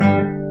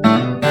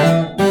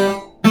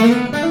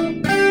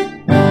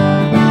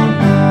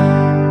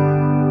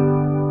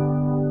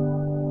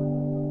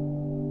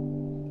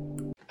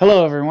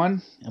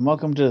and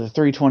welcome to the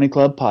 320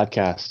 Club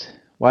podcast.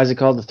 Why is it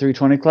called the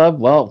 320 Club?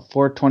 Well,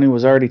 420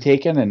 was already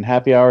taken and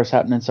happy hour is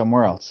happening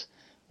somewhere else.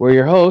 We're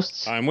your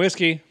hosts, I'm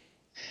Whiskey.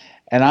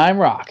 and I'm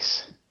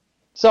Rox.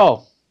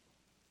 So,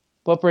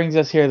 what brings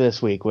us here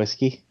this week,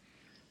 Whiskey?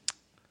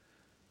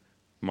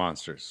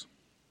 Monsters.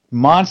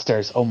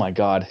 Monsters. Oh my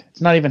god.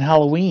 It's not even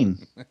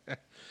Halloween.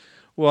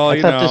 Well,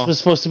 I thought this was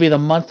supposed to be the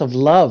month of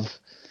love.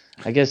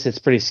 I guess it's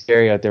pretty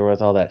scary out there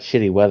with all that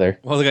shitty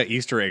weather. Well, they got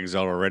Easter eggs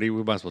out already.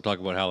 We might as well talk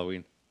about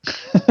Halloween.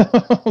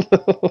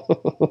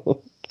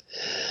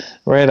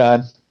 Right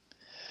on.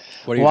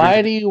 Why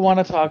do drinking? you want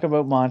to talk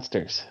about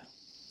monsters?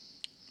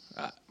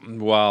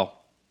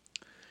 Well,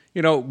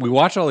 we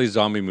watch all these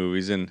zombie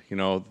movies and,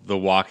 The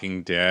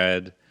Walking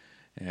Dead,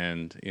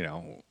 and,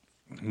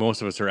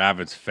 most of us are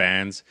avid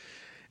fans.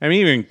 I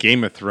mean, even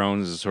Game of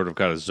Thrones has sort of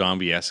got a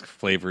zombie-esque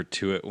flavor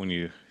to it when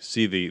you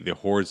see the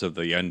hordes of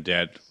the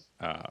undead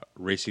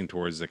racing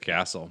towards the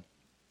castle.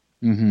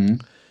 Mm-hmm.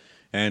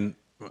 And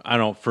I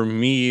don't know, for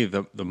me,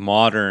 the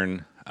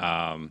modern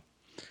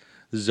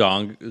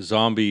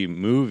zombie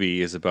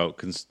movie is about,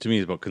 to me,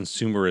 is about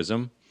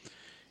consumerism.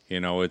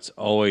 It's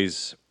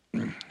always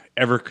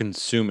ever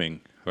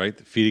consuming, right?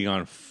 Feeding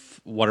on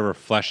whatever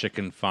flesh it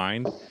can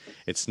find.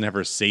 It's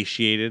never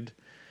satiated.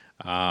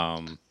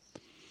 And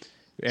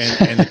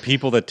the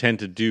people that tend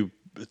to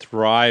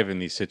thrive in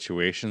these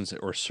situations,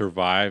 or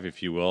survive,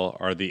 if you will,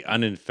 are the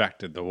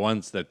uninfected, the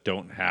ones that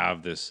don't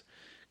have this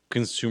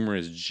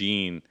consumerist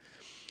gene.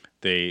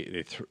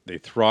 They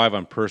thrive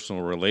on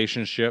personal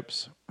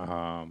relationships,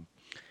 and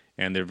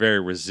they're very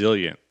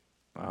resilient.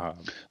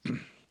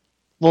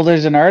 Well,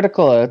 there's an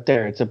article out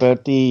there. It's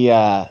about the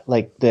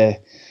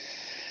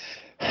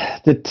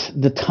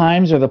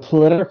times or the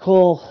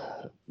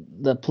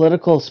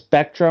political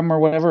spectrum or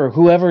whatever, or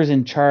whoever's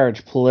in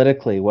charge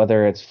politically,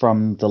 whether it's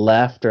from the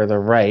left or the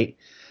right.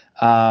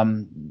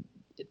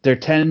 There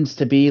tends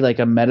to be like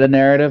a meta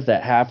narrative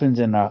that happens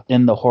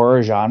in the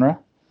horror genre.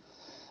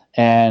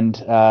 And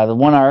the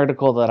one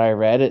article that I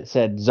read, it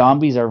said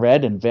zombies are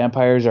red and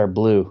vampires are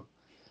blue.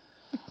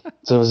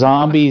 So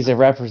zombies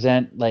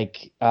represent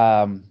like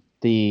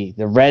the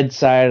red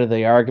side of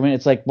the argument.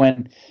 It's like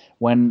when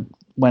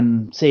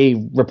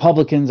say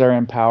Republicans are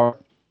in power,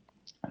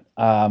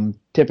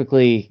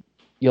 typically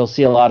you'll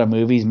see a lot of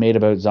movies made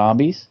about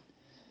zombies,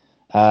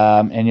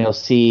 and you'll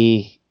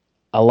see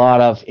a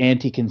lot of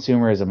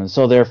anti-consumerism, and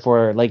so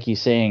therefore, like you're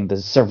saying,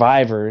 the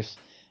survivors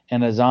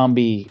in a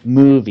zombie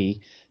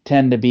movie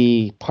tend to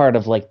be part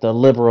of like the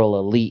liberal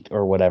elite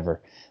or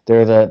whatever.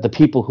 They're the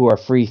people who are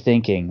free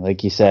thinking,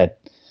 like you said.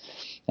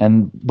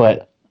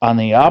 But on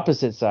the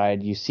opposite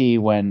side, you see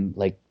when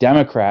like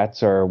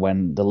Democrats or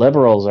when the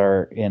liberals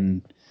are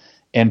in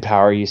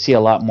power, you see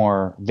a lot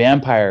more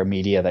vampire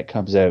media that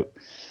comes out.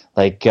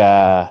 Like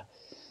what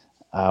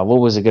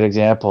was a good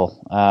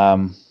example?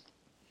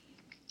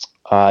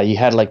 You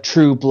had like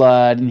True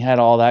Blood, and you had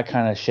all that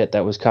kind of shit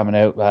that was coming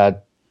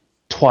out.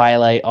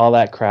 Twilight, all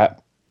that crap.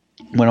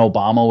 When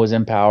Obama was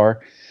in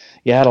power,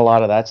 you had a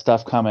lot of that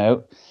stuff come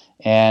out,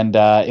 and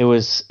it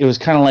was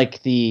kind of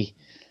like the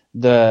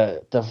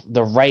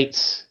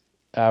right's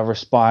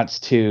response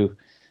to,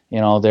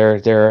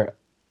 they're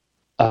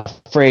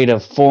afraid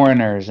of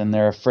foreigners and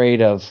they're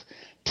afraid of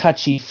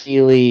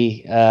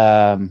touchy-feely.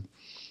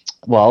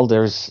 Well,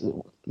 there's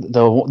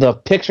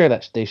the picture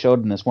that they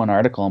showed in this one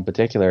article in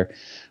particular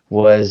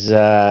was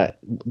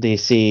they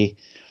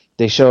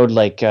showed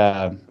like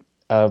a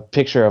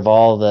picture of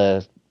all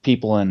the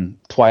people in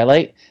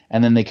Twilight,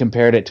 and then they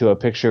compared it to a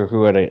picture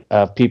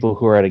of people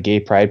who are at a gay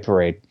pride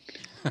parade.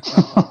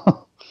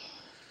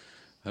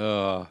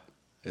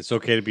 It's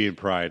okay to be in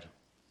pride.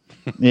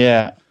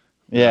 Yeah.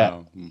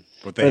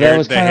 But that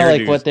was kind of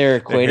like what they're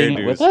equating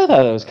it with. I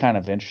thought it was kind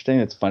of interesting.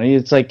 It's funny.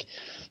 It's like,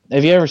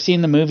 have you ever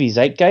seen the movie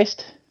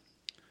Zeitgeist?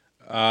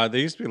 There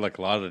used to be like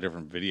a lot of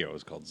different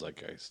videos called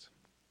Zeitgeist.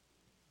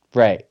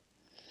 Right.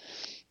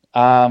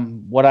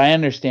 What I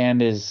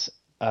understand is,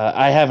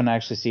 I haven't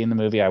actually seen the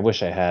movie. I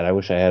wish I had. I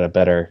wish I had a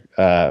better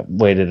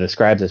way to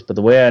describe this. But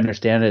the way I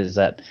understand it is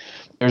that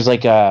there's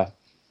like a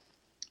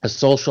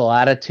social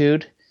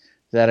attitude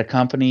that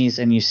accompanies,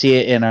 and you see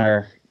it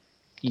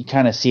you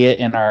kind of see it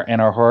in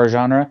our horror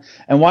genre.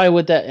 And why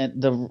would that?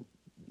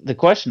 The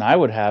question I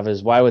would have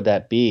is, why would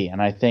that be?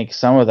 And I think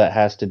some of that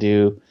has to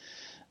do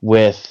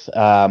with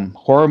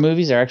horror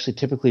movies are actually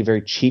typically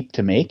very cheap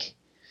to make,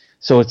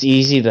 so it's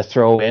easy to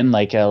throw in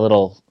like a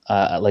little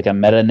like a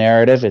meta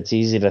narrative. It's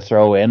easy to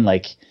throw in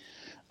like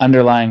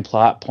underlying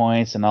plot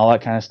points and all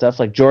that kind of stuff.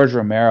 Like George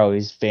Romero,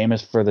 he's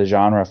famous for the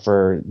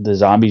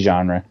zombie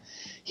genre.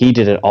 He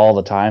did it all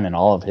the time in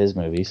all of his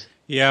movies.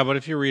 Yeah, but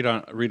if you read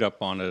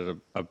up on it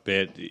a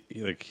bit,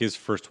 like his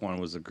first one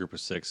was A Group of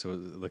Six, so it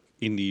was like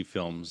indie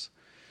films,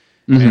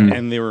 Mm-hmm.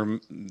 and they were,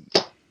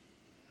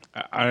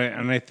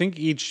 I think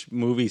each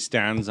movie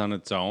stands on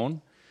its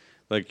own.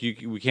 Like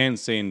we can't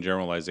say in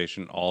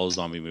generalization all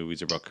zombie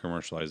movies are about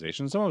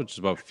commercialization. Some of it's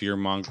about fear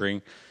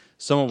mongering.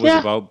 Some of it was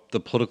about the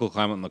political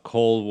climate in the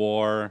Cold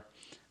War.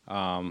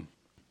 But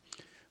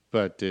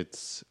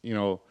it's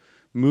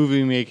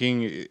movie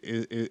making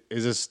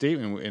is a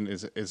statement and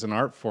is an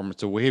art form.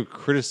 It's a way of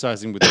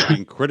criticizing without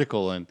being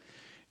critical, and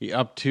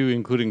up to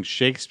including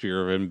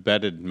Shakespeare of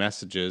embedded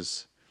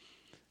messages,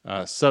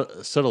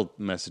 subtle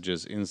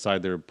messages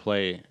inside their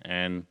play,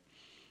 and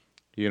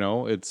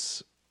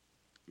it's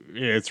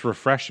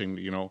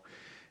refreshing,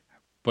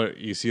 but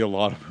you see a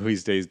lot of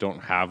movies these days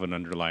don't have an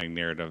underlying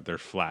narrative. They're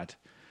flat.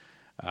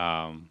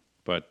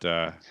 But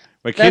my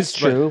That's kids,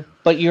 true,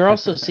 but you're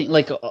also seeing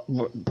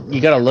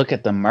you got to look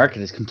at the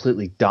market is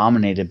completely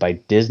dominated by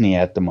Disney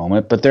at the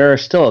moment, but there are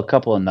still a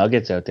couple of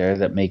nuggets out there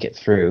that make it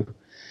through.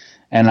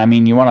 And I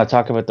mean, you want to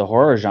talk about the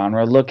horror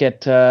genre? Look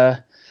at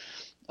there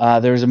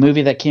was a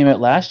movie that came out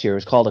last year. It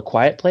was called A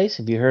Quiet Place.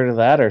 Have you heard of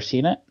that or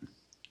seen it?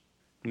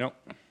 no,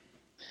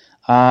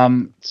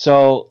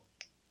 So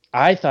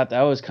I thought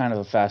that was kind of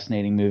a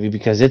fascinating movie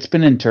because it's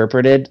been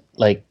interpreted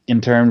like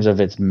in terms of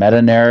its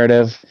meta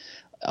narrative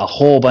a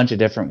whole bunch of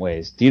different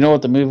ways. Do you know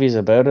what the movie's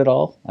about at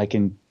all? I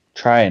can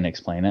try and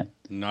explain it.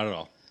 not at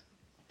all.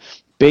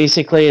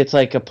 Basically, it's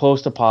like a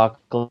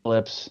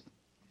post-apocalypse.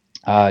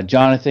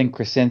 Jonathan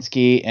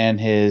Krasinski and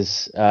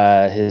his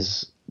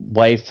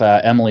wife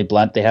Emily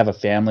Blunt, they have a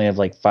family of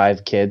like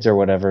 5 kids or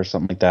whatever,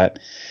 something like that,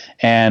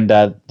 and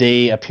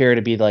they appear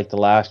to be like the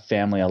last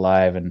family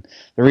alive. And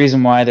the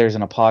reason why there's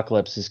an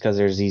apocalypse is because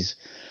there's these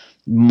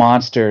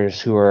monsters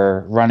who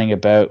are running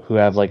about who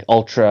have like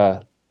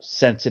ultra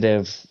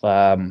sensitive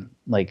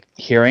like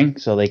hearing,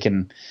 so they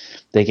can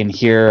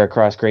hear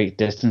across great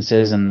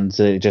distances, and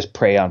so they just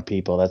prey on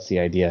people. That's the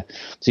idea.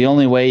 So the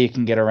only way you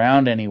can get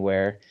around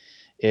anywhere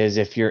is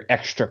if you're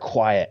extra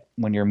quiet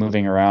when you're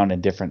moving around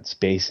in different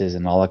spaces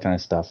and all that kind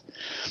of stuff.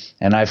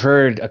 And I've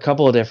heard a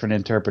couple of different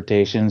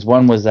interpretations.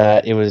 One was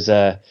that it was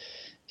a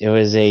it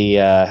was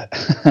a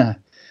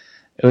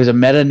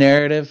meta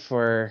narrative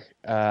for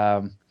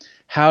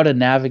how to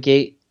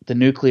navigate the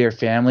nuclear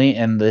family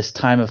in this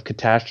time of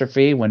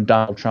catastrophe when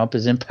Donald Trump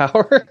is in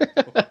power.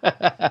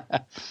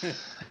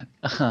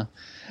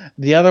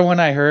 The other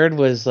one I heard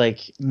was like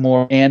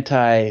more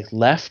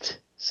anti-left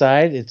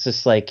side. It's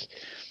just like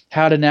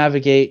how to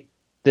navigate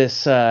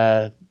this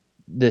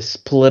this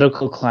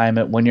political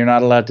climate when you're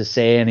not allowed to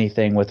say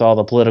anything with all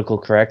the political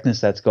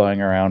correctness that's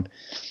going around.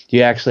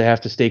 You actually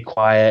have to stay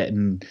quiet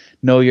and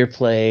know your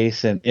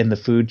place and in the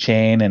food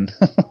chain and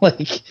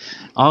like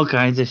all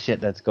kinds of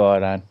shit that's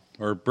going on.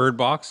 Or Bird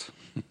Box.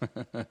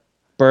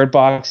 Bird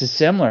Box is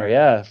similar,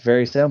 yeah,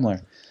 very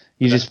similar.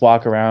 You just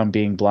walk around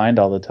being blind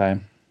all the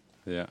time.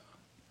 Yeah.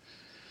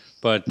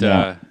 But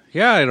Yeah.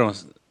 I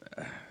don't.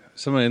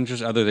 Some other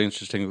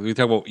interesting. We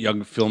talk about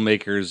young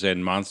filmmakers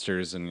and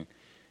monsters, and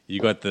you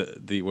got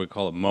the what we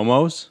call it,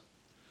 momos.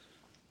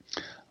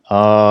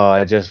 Oh,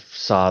 I just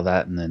saw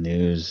that in the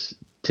news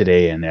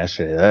today and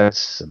yesterday.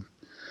 That's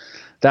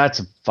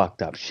some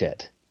fucked up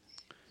shit.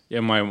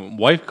 Yeah, my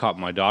wife caught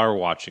my daughter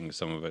watching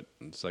some of it.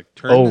 It's like,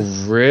 Oh,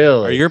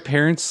 really? Are your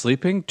parents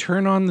sleeping?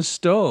 Turn on the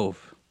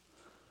stove.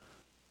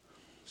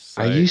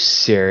 Are you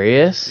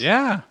serious?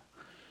 Yeah.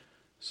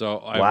 So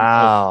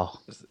Wow.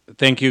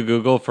 thank you,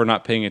 Google, for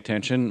not paying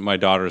attention. My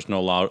daughter's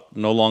no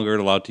longer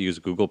allowed to use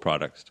Google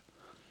products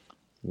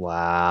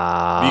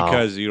Wow.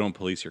 because you don't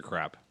police your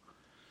crap.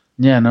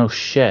 Yeah, no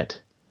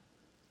shit.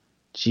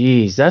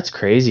 Jeez, that's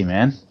crazy,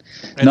 man.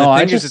 And no,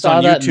 I it's just on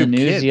saw that in the YouTube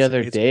news Kids. the other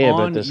It's day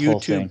about on this YouTube whole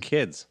thing.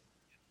 Kids.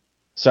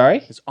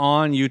 Sorry? It's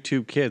on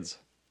YouTube Kids.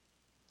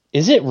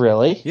 Is it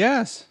really?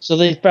 Yes. So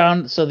they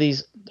found so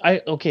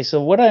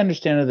what I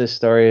understand of this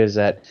story is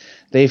that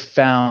they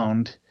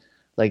found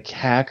like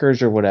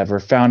hackers or whatever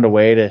found a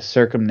way to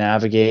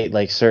circumnavigate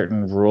like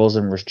certain rules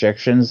and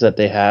restrictions that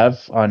they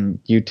have on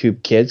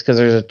YouTube Kids, because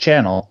there's a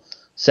channel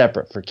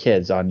separate for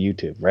kids on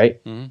YouTube,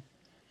 right? Mm-hmm.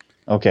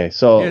 Okay,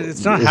 so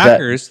it's not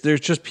hackers. There's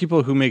just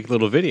people who make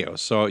little videos.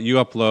 So you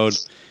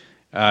upload,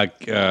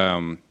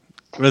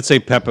 let's say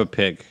Peppa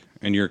Pig,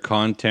 and your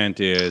content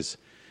is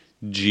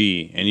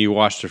G, and you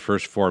watch the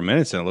first 4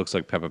 minutes, and it looks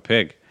like Peppa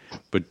Pig.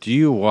 But do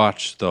you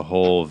watch the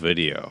whole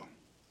video?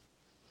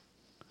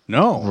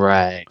 No.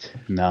 Right.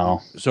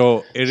 No.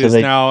 So it is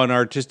now an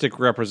artistic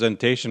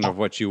representation of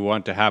what you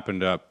want to happen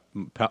to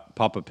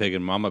Papa Pig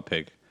and Mama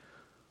Pig.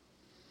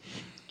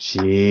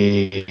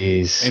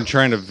 Jeez. And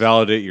trying to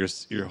validate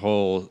your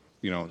whole,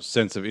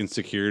 sense of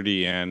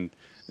insecurity and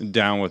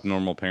down with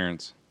normal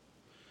parents.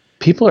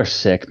 People are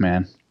sick,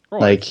 man.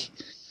 Like,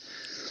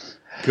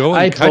 go and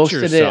I cut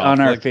posted yourself. it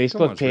on our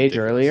Facebook page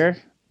earlier.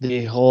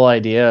 The whole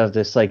idea of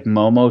this like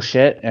Momo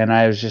shit, and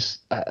I was just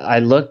I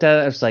looked at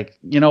it. I was like,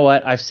 you know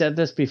what? I've said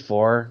this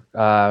before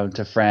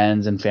to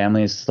friends and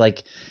family. It's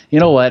like, you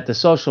know what? The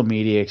social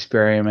media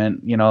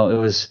experiment. It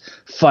was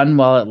fun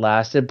while it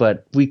lasted,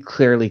 but we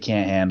clearly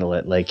can't handle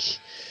it. Like,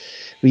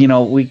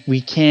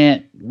 we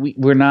can't.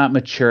 We're not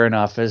mature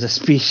enough as a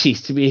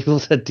species to be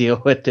able to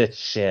deal with this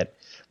shit.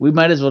 We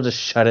might as well just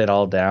shut it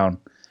all down.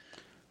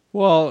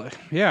 Well,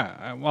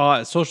 yeah.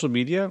 Well, social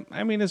media,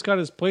 I mean, it's got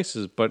its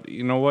places, but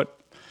you know what?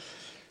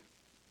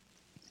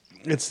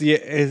 It's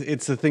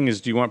the thing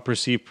is, do you want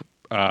perceived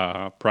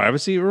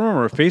privacy.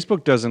 Remember,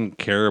 Facebook doesn't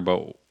care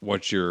about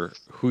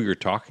who you're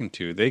talking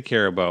to. They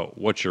care about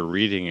what you're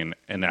reading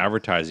and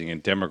advertising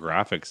and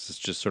demographics. It's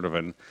just sort of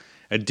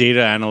a data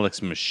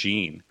analytics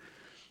machine.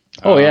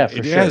 Oh yeah, for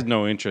it sure. has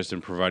no interest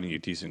in providing you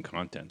decent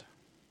content.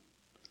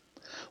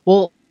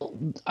 Well,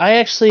 so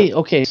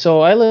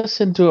I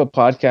listened to a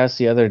podcast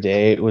the other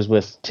day. It was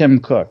with Tim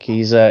Cook.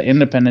 He's an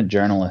independent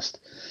journalist.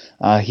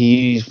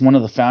 He's one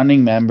of the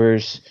founding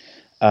members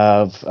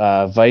of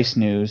Vice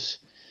News.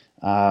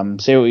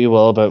 Say what you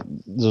will about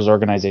those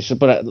organizations,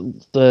 but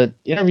the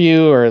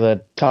interview or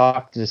the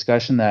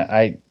discussion that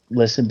I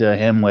listened to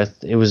him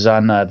with, it was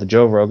on the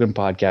Joe Rogan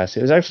podcast.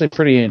 It was actually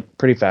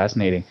pretty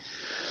fascinating.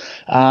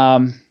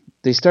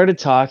 They started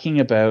talking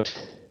about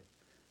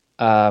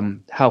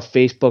how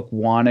Facebook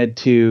wanted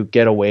to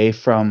get away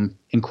from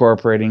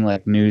incorporating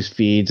like news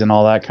feeds and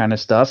all that kind of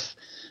stuff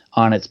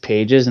on its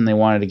pages, and they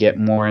wanted to get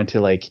more into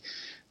like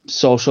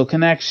social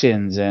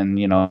connections and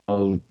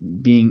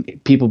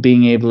people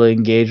being able to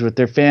engage with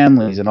their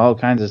families and all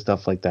kinds of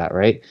stuff like that,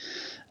 right?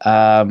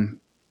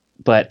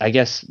 But I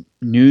guess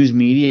news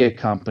media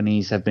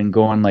companies have been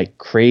going like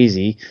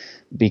crazy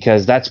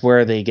because that's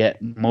where they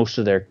get most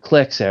of their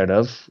clicks out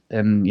of,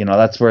 and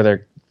that's where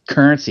their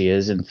currency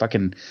is, and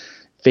fucking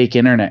fake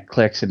internet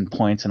clicks and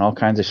points and all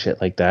kinds of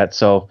shit like that.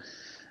 So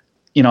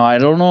I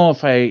don't know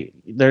if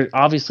there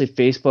obviously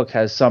Facebook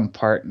has some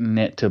part in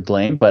it to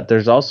blame, but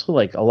there's also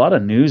like a lot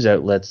of news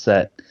outlets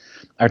that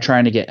are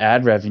trying to get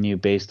ad revenue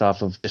based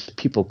off of just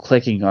people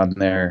clicking on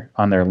their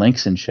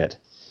links and shit.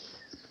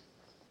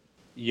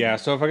 Yeah,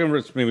 so if I can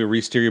maybe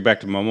re-steer you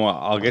back to Momo,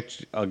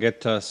 I'll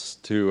get us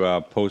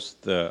to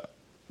post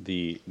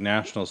the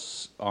national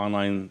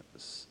online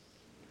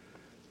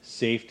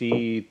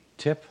safety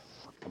tip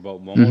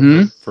about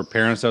Momo for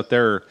parents out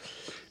there, or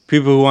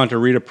people who want to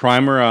read a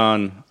primer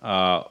on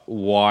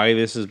why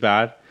this is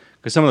bad.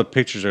 Because some of the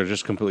pictures are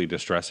just completely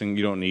distressing.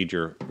 You don't need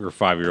your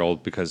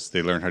 5-year-old because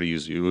they learn how to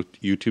use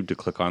YouTube to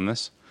click on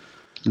this.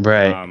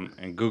 Right.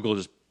 And Google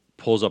just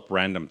pulls up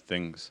random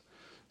things.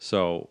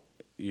 So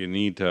you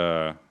need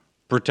to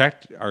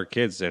protect our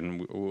kids.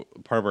 And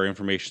part of our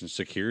information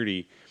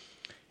security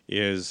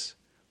is,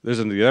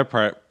 the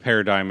other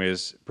paradigm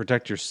is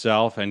protect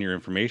yourself and your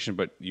information,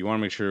 but you want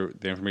to make sure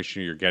the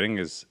information you're getting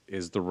is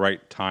the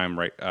right time,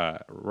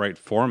 right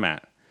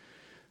format.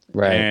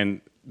 Right.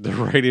 And the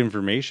right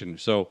information.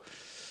 So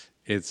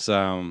it's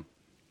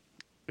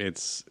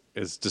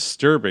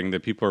disturbing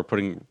that people are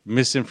putting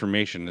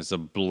misinformation as a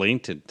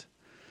blatant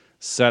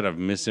set of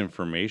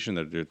misinformation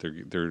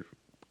that they're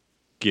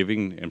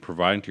giving and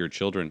providing to your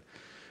children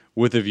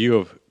with a view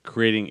of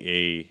creating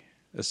a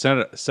set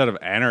of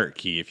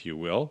anarchy, if you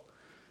will.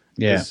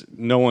 Yeah.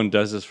 No one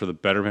does this for the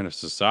betterment of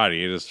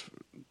society. It is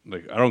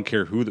like, I don't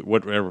care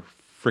whatever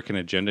freaking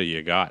agenda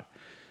you got.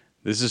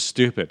 This is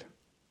stupid.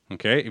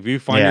 Okay? If you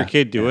find your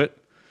kid do it,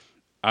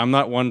 I'm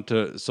not one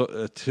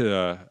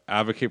to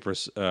advocate for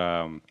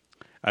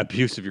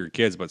abuse of your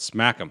kids, but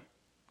smack them.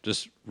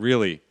 Just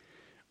really,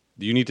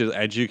 you need to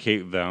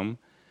educate them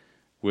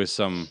with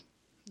some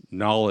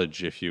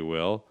knowledge, if you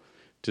will,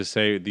 to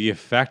say the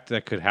effect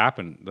that could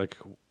happen. Like,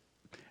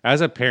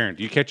 as a parent,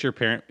 you catch your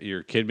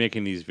kid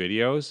making these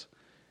videos,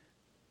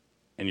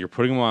 and you're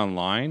putting them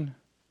online,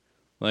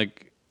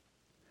 like,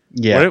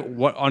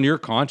 what on your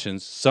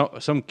conscience?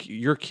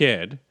 Your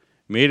kid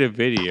made a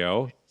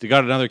video, they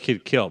got another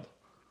kid killed.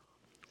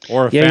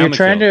 Or a family you're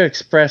trying killed. to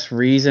express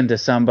reason to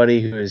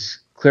somebody who is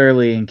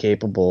clearly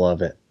incapable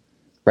of it,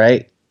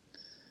 right?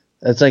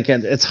 It's like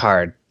it's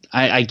hard.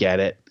 I get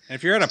it. And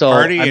if you're at a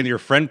party and your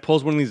friend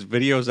pulls one of these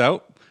videos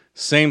out,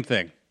 same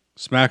thing.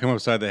 Smack him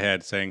upside the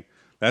head, saying,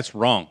 "That's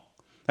wrong.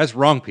 That's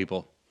wrong,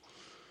 people."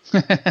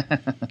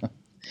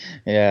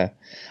 Yeah,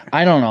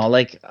 I don't know.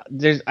 Like,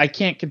 I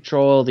can't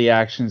control the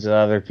actions of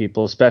other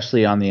people,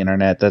 especially on the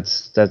internet.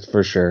 That's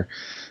for sure.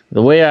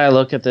 The way I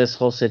look at this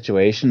whole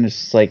situation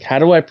is like, how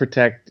do I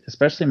protect,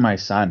 especially my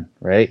son,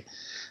 right?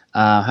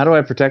 How do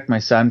I protect my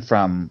son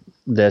from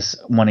this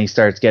when he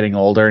starts getting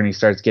older and he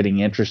starts getting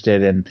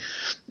interested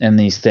in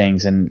these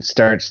things and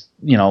starts,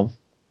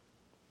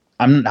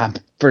 I'm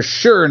for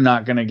sure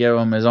not going to give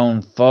him his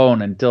own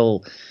phone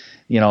until,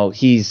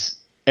 he's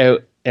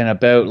out and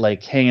about,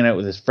 like hanging out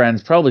with his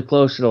friends, probably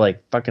closer to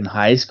like fucking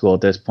high school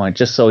at this point,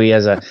 just so he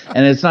has and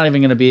it's not even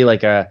going to be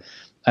like a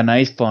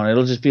nice phone.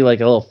 It'll just be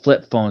like a little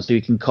flip phone so he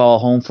can call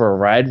home for a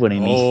ride when he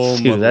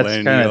needs to.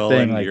 That's kind of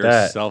thing like your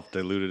that.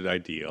 Self-deluded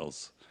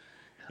ideals.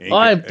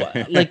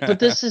 But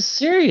this is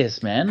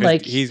serious, man.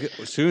 Like,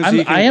 as soon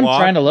as I am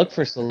trying to look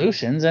for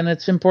solutions, and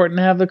it's important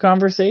to have the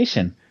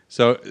conversation.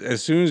 So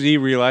as soon as he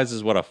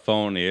realizes what a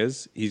phone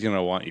is, he's going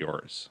to want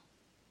yours.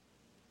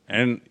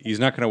 And he's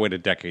not going to wait a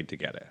decade to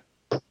get it.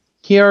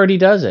 He already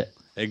does it.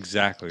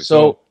 Exactly.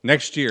 So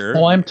next year.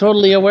 Oh, I'm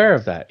totally aware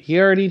of that. He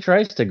already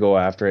tries to go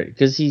after it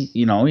because he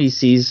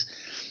sees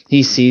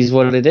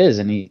what it is,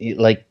 and he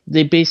like,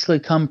 they basically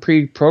come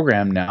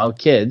pre-programmed now.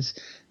 Kids,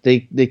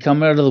 they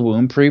come out of the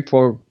womb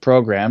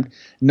pre-programmed,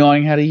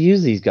 knowing how to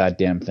use these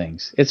goddamn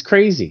things. It's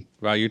crazy.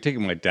 Wow, you're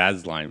taking my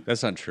dad's line.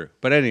 That's not true.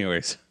 But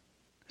anyways.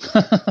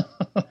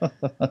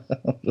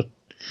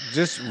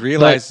 just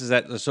realize is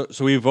that so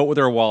we vote with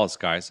our wallets,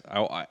 guys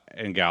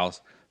and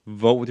gals.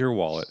 Vote with your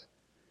wallet.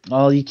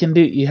 Well, you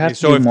have to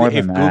So do more if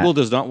than that. Google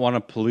does not want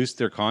to police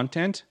their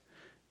content,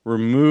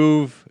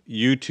 remove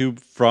YouTube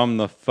from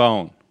the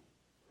phone.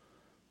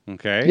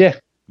 Okay. Yeah.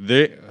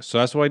 So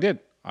that's what I did.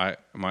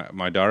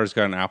 My daughter's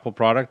got an Apple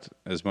product.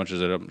 As much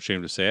as I'm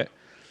ashamed to say it,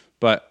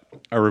 but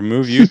I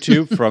removed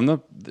YouTube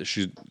from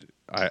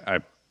I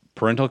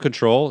parental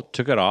control,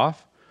 took it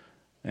off,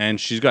 and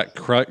she's got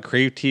Crave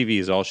TV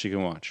is all she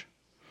can watch.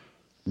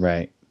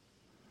 Right.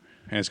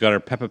 And it's got her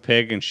Peppa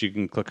Pig, and she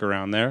can click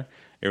around there.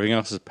 Everything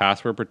else is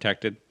password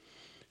protected.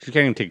 She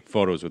can't even take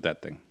photos with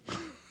that thing.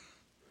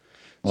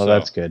 Well,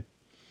 that's good.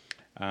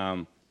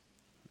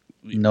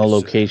 No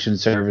location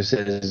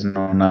services,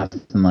 no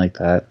nothing like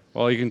that.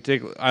 Well, you can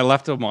take. I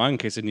left them on in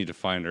case I need to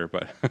find her,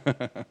 but.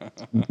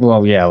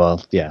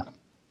 Yeah.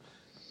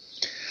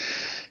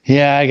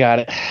 Yeah, I got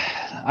it.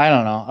 I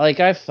don't know. Like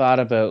I've thought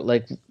about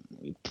like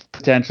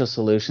potential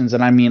solutions,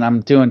 and I mean,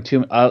 I'm doing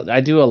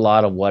I do a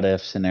lot of what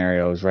if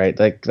scenarios, right?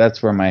 Like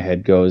that's where my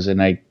head goes,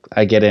 and I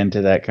get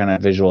into that kind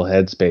of visual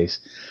headspace.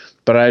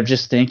 But I'm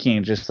just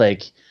thinking, just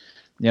like,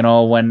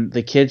 when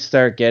the kids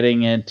start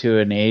getting into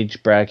an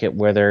age bracket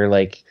where they're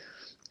like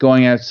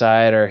going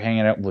outside or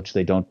hanging out, which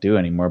they don't do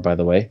anymore, by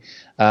the way.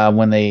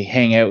 When they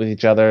hang out with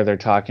each other, they're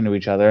talking to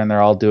each other, and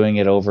they're all doing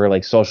it over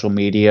like social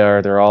media,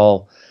 or they're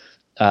all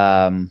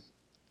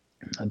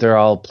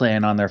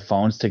playing on their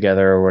phones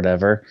together or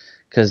whatever.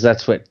 Because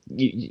that's what,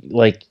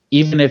 like,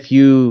 even if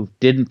you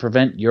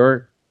prevented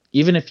your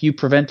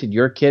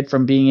kid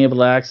from being able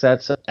to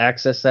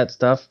access that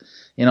stuff,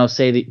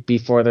 say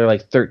before they're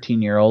like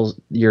 13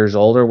 years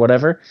old or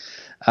whatever,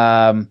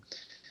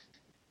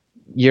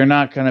 you're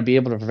not going to be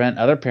able to prevent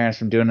other parents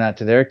from doing that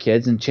to their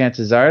kids, and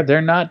chances are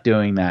they're not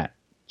doing that.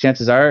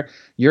 Chances are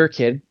your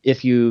kid,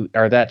 if you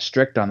are that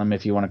strict on them,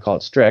 if you want to call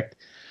it strict,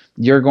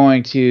 you're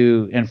going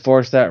to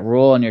enforce that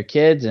rule on your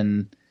kids,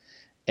 and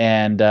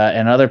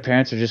other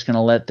parents are just going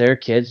to let their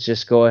kids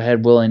just go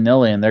ahead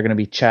willy-nilly, and they're going to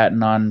be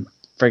chatting on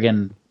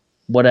friggin'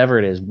 whatever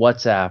it is,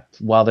 WhatsApp,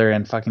 while they're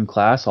in fucking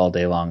class all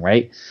day long,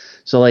 right?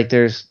 So like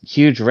there's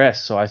huge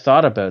risks. So I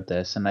thought about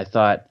this, and I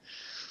thought,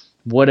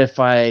 what if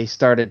I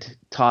started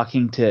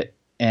talking to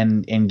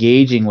and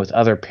engaging with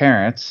other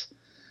parents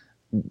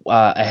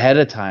ahead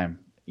of time,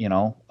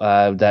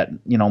 that,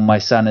 my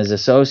son is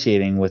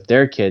associating with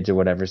their kids or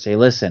whatever. Say,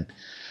 listen,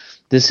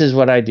 this is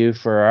what I do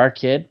for our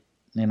kid.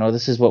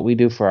 This is what we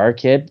do for our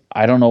kid.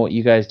 I don't know what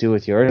you guys do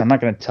with yours. I'm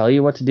not going to tell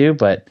you what to do,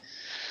 but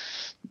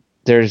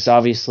there's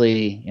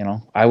obviously,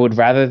 I would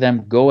rather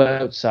them go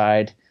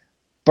outside,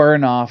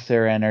 burn off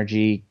their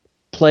energy,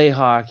 play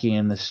hockey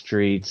in the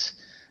streets,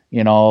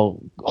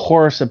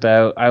 horse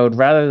about. I would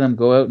rather them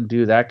go out and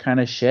do that kind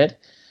of shit,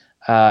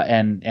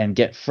 and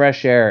get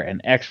fresh air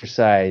and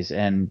exercise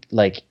and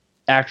like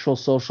actual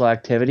social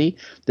activity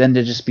than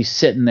to just be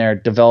sitting there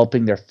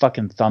developing their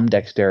fucking thumb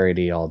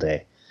dexterity all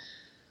day.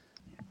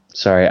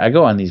 Sorry, I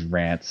go on these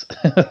rants.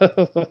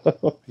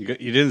 You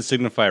didn't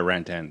signify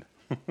rant end.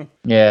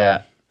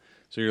 Yeah.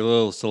 So your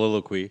little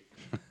soliloquy.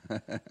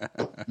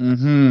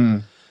 Mm-hmm.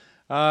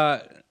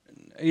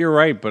 You're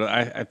right, but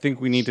I think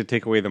we need to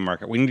take away the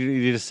market. We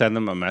need to send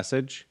them a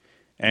message,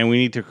 and we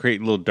need to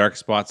create little dark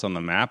spots on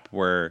the map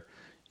where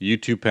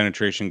YouTube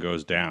penetration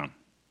goes down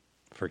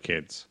for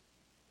kids,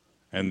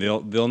 and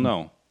they'll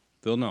know.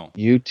 They'll know.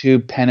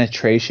 YouTube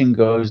penetration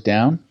goes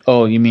down?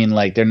 Oh, you mean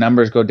like their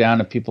numbers go down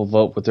if people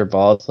vote with their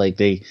balls, like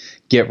they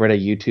get rid of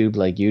YouTube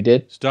like you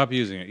did? Stop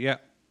using it. Yeah.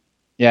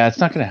 Yeah, it's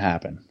not going to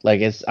happen.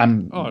 Like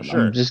I'm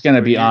just going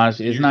to be honest.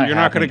 It's not. You're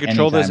not going to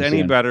control this any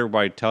soon. better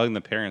by telling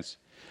the parents,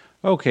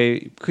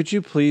 okay, could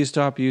you please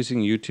stop using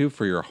YouTube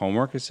for your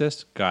homework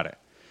assist? Got it.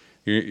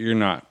 You're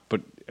not.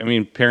 But I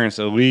mean, parents,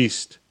 at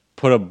least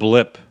put a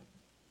blip,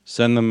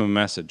 send them a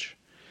message.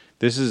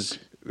 This is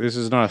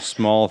not a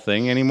small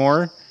thing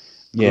anymore.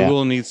 Yeah.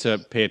 Google needs to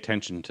pay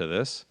attention to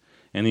this,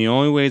 and the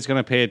only way it's going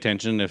to pay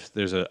attention if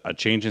there's a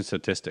change in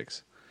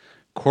statistics.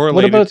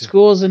 What about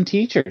schools and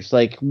teachers?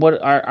 Like,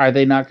 what are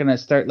they not going to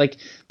start? Like,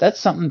 that's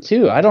something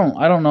too. I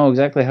don't know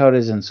exactly how it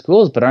is in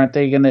schools, but aren't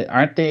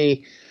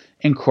they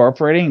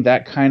incorporating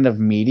that kind of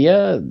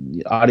media,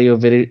 audio,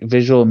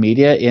 visual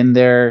media in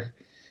their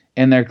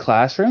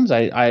classrooms?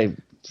 From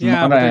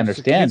what I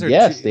understand,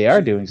 yes, they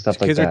are doing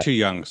stuff like that. Kids are too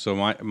young. So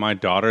my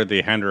daughter,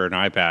 they hand her an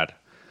iPad.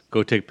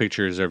 Go take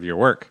pictures of your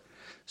work.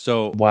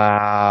 So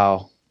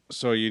wow.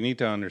 So you need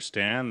to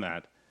understand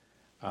that.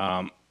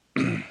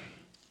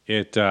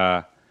 They're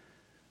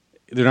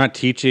not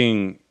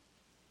teaching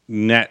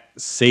net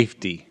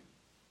safety.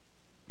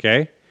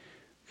 Okay,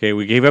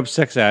 we gave up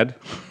sex ed.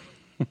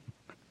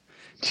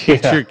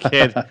 Teach your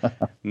kid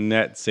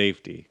net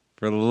safety,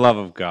 for the love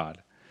of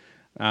God.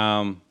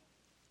 And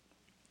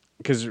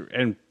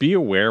be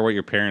aware what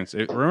your parents.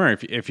 Remember,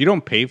 if you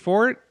don't pay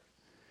for it,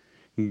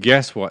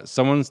 guess what?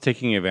 Someone's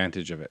taking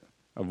advantage of it,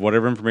 of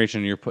whatever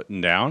information you're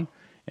putting down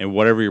and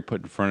whatever you're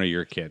putting in front of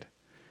your kid.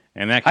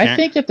 And I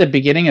think at the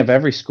beginning of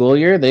every school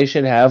year, they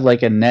should have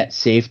like a net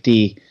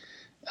safety,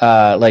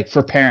 like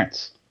for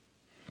parents.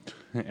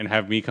 And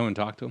have me come and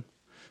talk to them?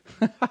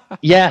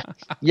 Yeah,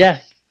 yeah.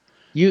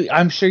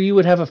 I'm sure you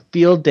would have a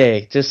field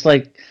day, just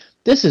like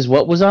this is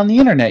what was on the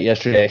internet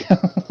yesterday,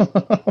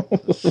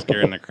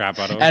 Scaring the crap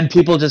out of them. and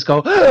people just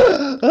go,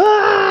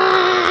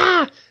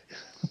 ah!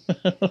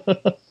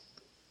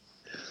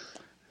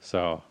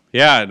 So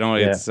yeah, no,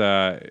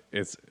 Yeah,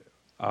 it's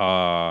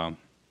uh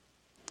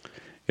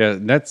yeah,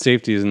 net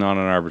safety is not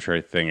an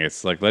arbitrary thing.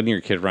 It's like letting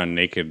your kid run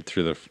naked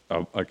through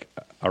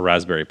a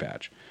raspberry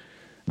patch.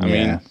 I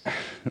yeah.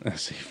 mean,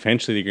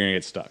 eventually you're gonna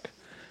get stuck.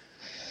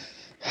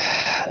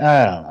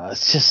 I don't know.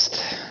 It's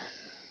just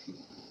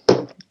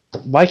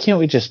why can't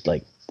we just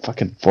like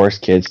fucking force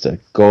kids to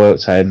go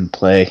outside and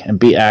play and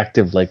be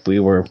active like we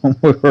were when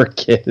we were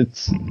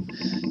kids?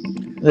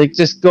 Like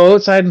just go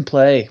outside and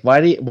play. Why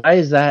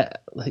is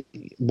that like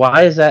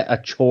why is that a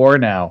chore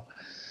now?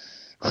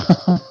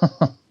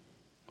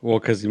 Well,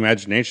 because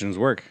imaginations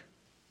work.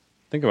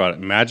 Think about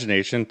it.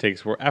 Imagination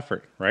takes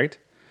effort, right?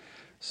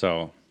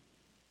 So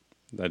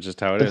that's just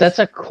how it But is. that's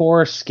a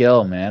core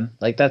skill, man.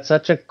 Like that's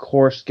such a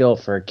core skill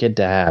for a kid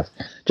to have.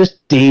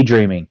 Just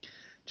daydreaming.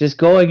 Just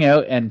going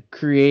out and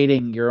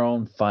creating your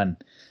own fun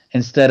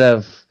instead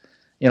of,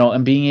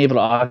 and being able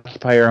to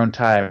occupy your own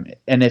time.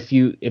 And if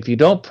you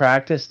don't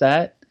practice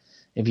that,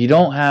 if you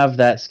don't have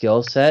that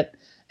skill set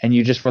and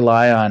you just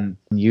rely on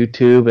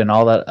YouTube and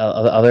all that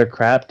other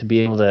crap to be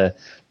able to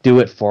do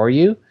it for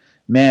you,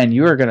 man,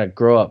 you are going to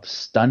grow up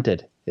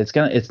stunted. It's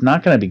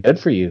not going to be good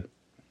for you.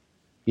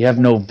 You have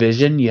no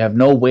vision. You have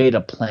no way to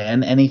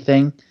plan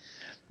anything.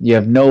 You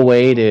have no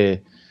way to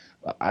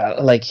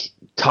like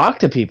talk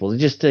to people,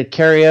 just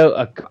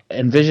to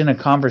envision a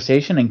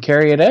conversation and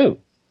carry it out.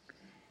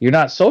 You're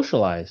not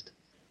socialized.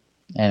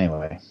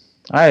 Anyway,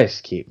 I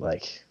just keep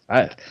like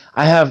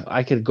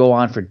I could go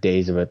on for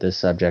days about this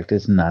subject.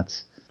 It's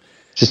nuts.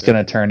 Just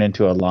gonna turn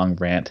into a long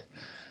rant.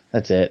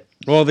 That's it.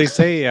 Well, they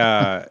say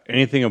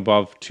anything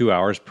above 2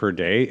 hours per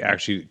day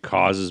actually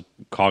causes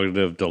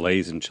cognitive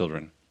delays in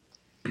children.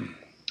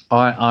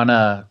 On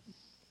a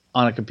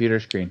computer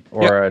screen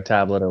Yep. or a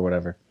tablet or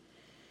whatever.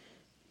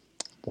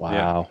 Wow.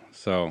 Yeah.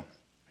 So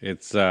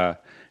it's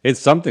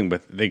something,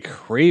 but they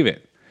crave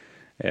it.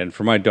 And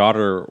for my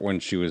daughter, when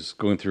she was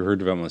going through her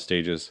development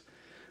stages,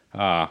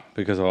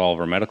 because of all of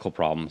her medical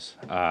problems,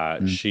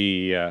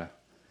 she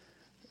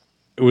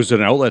it was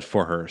an outlet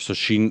for her. So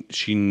she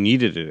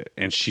needed it,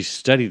 and she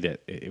studied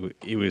it.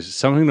 It was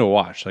something to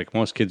watch. Like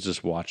most kids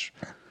just watch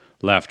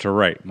left or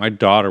right. My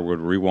daughter would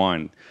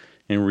rewind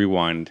and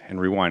rewind and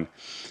rewind,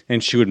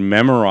 and she would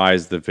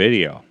memorize the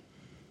video.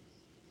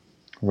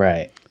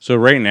 Right. So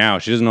right now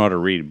she doesn't know how to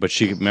read, but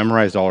she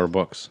memorized all her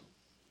books.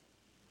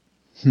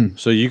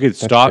 So you could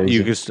stop.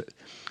 crazy.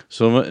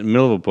 So in the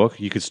middle of a book,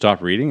 you could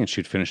stop reading, and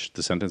she'd finish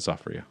the sentence off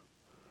for you.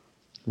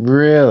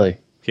 Really?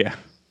 Yeah.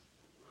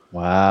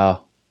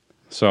 Wow.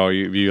 So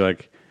you'd be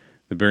like,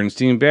 the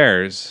Bernstein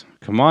Bears.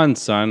 Come on,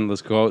 son.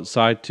 Let's go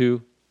outside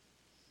to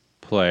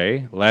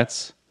play.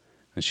 Let's.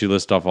 And she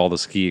lists off all the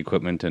ski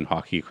equipment and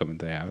hockey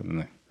equipment they have,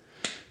 and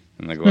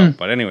they go out.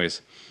 But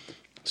anyways,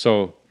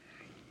 so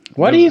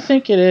Why do you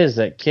think it is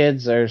that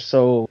kids are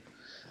so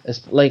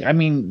like I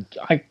mean,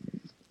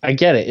 I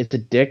get it. It's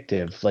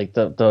addictive. Like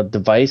the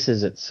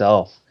devices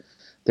itself.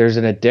 There's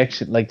an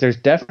addiction. Like there's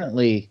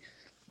definitely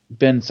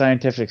been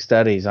scientific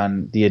studies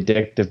on the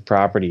addictive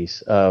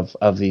properties of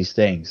these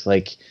things.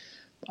 Like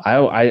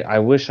I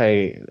wish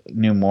I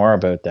knew more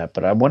about that,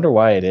 but I wonder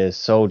why it is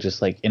so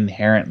just like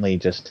inherently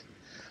just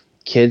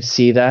kids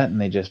see that and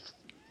they just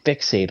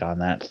fixate on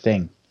that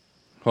thing.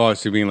 Oh,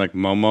 so you mean like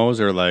momos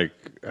or like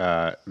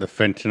the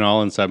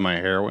fentanyl inside my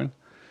heroin?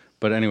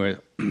 But anyway,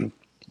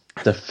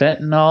 The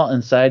fentanyl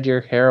inside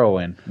your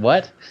heroin.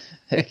 What?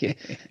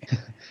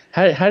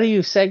 How do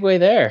you segue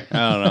there?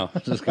 I don't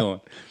know. Just going.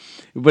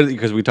 But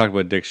because we talked about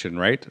addiction,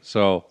 right?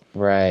 So,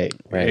 Right.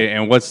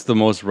 and what's the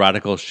most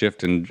radical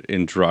shift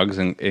in drugs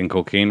and in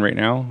cocaine right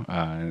now,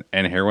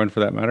 and heroin for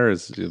that matter,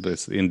 is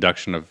it's the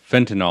induction of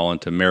fentanyl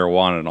into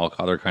marijuana and all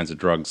other kinds of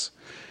drugs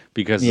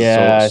because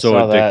Yeah, it's so I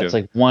saw that. addictive. It's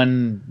like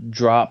one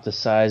drop the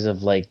size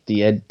of like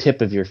the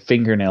tip of your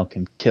fingernail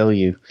can kill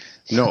you.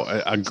 No,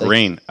 a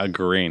grain, a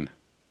grain.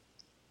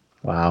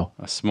 Wow.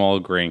 A small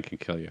grain can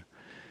kill you.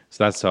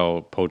 So that's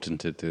how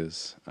potent it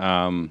is.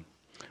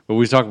 But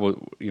we talk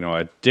about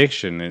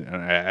addiction, and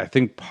I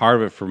think part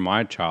of it for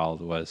my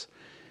child was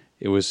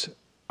it was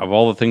of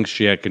all the things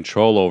she had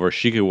control over,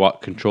 she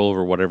could control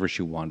over whatever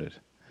she wanted.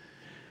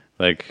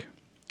 Like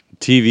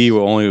TV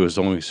was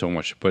only so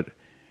much, but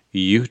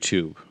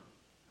YouTube.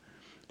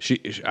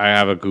 I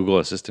have a Google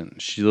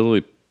Assistant. She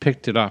literally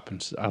picked it up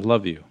and said, "I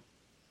love you."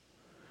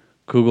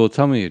 Google,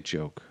 tell me a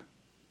joke.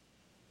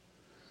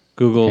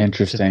 Google,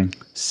 Interesting.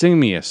 sing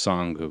me a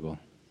song, Google.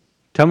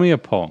 Tell me a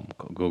poem,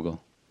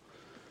 Google.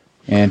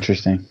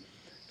 Interesting.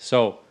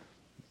 So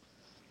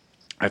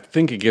I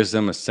think it gives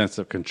them a sense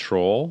of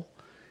control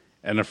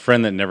and a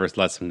friend that never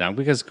lets them down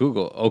because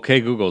Google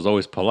is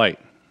always polite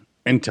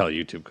until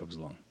YouTube comes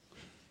along.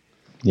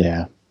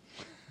 Yeah.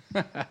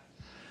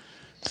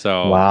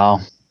 So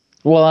Wow.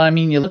 Well, I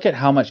mean, you look at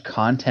how much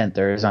content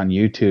there is on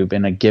YouTube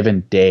in a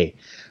given day.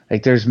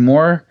 Like there's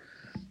more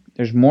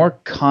there's more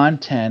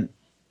content.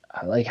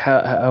 Like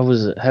how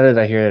did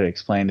I hear it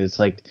explained? It's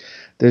like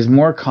there's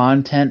more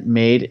content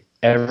made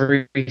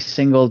every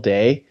single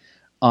day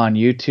on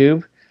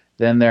YouTube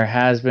than there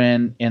has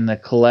been in the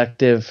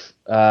collective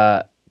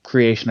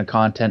creation of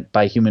content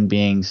by human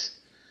beings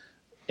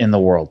in the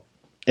world,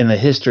 in the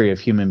history of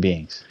human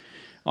beings.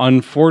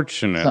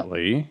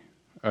 Unfortunately,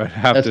 I'd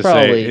have That's to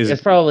say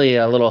it's probably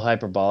a little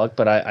hyperbolic,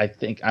 but I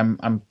think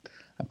I'm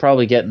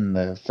probably getting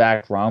the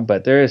fact wrong,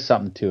 but there is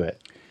something to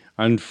it.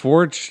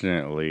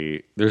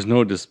 unfortunately, there's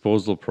no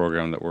disposal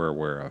program that we're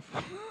aware of.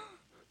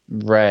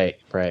 Right.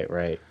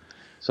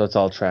 So it's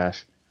all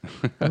trash.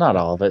 Well, not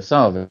all of it.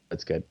 Some of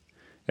it's good.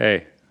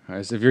 Hey,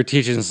 if you're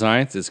teaching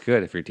science, it's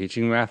good. If you're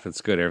teaching math,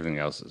 it's good. Everything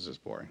else is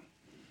just boring.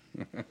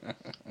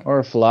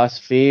 Or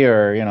philosophy,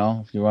 or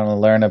if you want to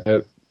learn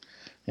about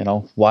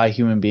why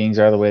human beings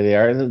are the way they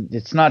are.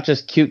 It's not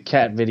just cute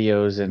cat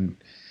videos and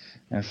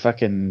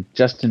fucking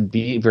Justin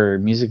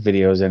Bieber music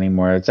videos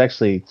anymore. It's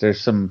actually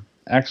there's some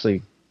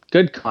actually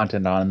good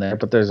content on there,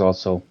 but there's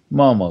also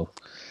Momo.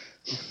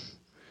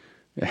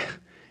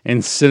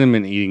 And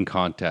cinnamon eating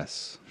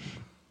contests.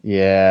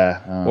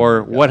 Yeah.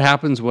 Or what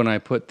happens when I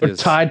put Or this?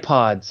 Tide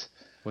Pods.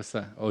 What's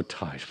that? Oh,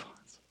 Tide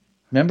Pods.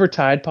 Remember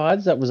Tide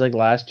Pods? That was like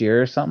last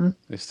year or something.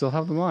 They still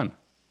have them on.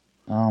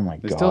 Oh my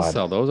They god. still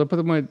sell those. I put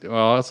them in. Well,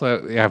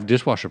 also they have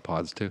dishwasher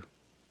pods too.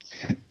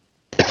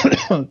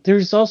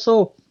 There's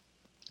also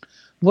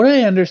what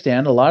I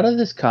understand. A lot of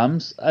this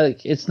comes.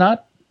 It's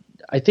not.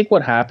 I think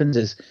what happens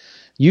is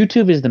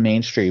YouTube is the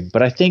mainstream,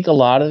 but I think a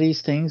lot of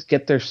these things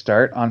get their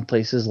start on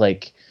places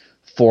like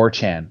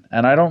 4chan,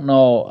 and I don't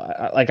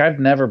know. Like I've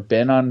never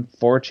been on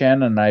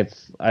 4chan, and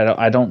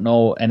I don't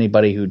know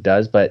anybody who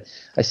does, but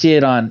I see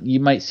it on.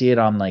 You might see it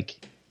on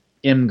like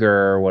Imgur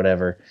or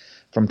whatever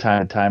from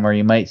time to time, or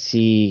you might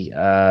see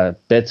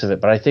bits of it.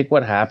 But I think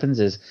what happens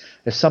is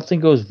if something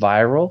goes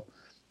viral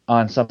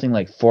on something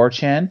like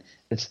 4chan,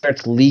 it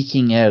starts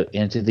leaking out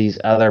into these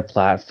other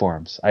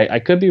platforms. I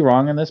could be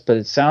wrong on this, but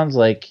it sounds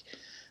like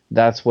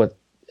that's what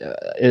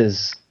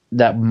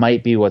that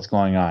might be what's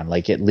going on.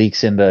 Like it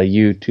leaks into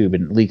YouTube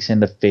and it leaks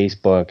into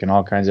Facebook and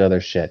all kinds of other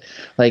shit.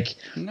 Like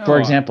for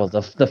example,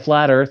 the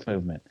flat Earth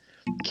movement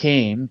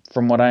came,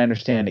 from what I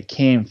understand, it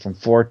came from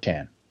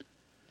 4chan.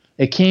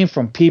 It came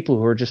from people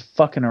who were just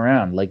fucking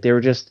around. Like they were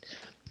just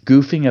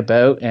goofing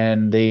about,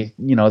 and they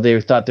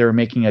thought they were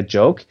making a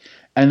joke,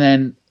 and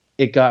then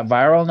it got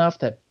viral enough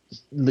that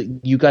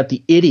you got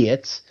the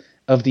idiots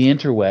of the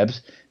interwebs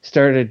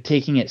started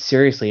taking it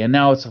seriously, and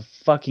now it's a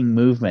fucking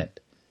movement.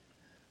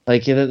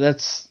 Like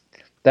that's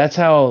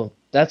how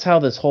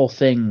this whole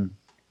thing,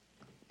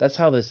 that's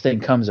how this thing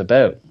comes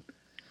about.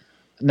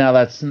 Now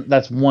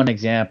that's one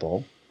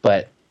example,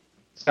 but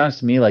it sounds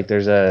to me like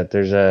there's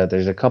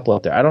a couple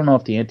out there. I don't know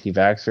if the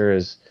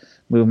anti-vaxxer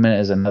movement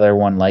is another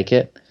one like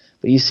it,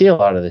 but you see a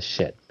lot of this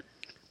shit.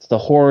 It's the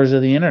horrors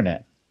of the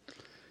internet.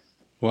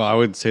 Well, I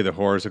would say the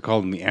horrors are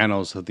called the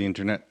annals of the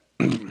internet.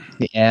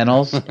 The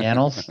annals,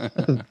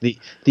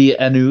 the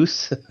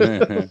anus.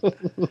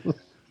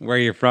 Where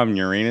you're from,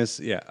 Uranus?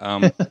 Yeah.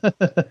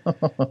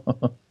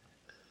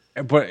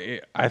 But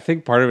I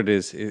think part of it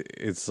is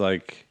it's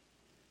like,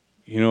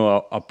 a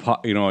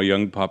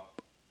young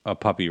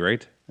puppy,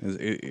 right?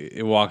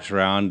 It walks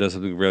around, does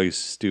something really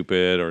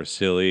stupid or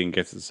silly, and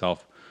gets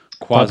itself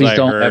quasi Puppies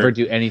don't hurt. ever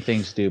do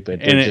anything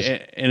stupid. And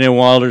it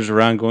wanders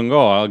around going,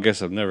 "Oh, I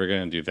guess I'm never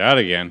going to do that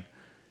again."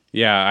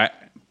 Yeah,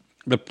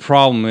 the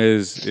problem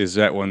is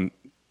that when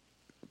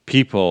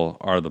people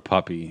are the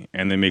puppy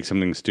and they make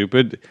something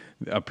stupid,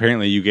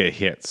 apparently you get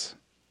hits.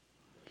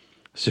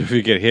 So if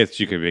you get hits,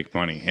 you can make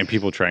money, and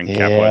people try and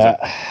capitalize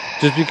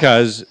it. Just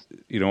because,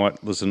 you know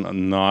what? Listen,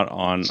 I'm not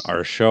on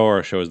our show.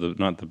 Our show is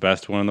not the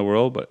best one in the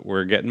world, but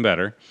we're getting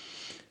better.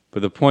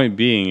 But the point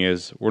being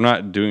is, we're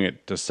not doing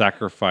it to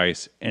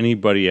sacrifice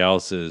anybody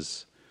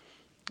else's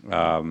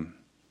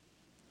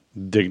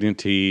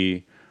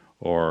dignity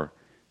or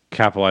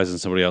capitalize on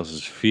somebody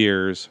else's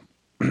fears.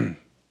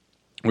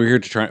 We're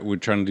trying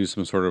to do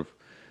some sort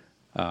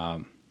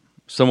of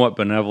somewhat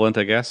benevolent,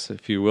 I guess,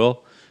 if you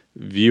will,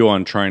 view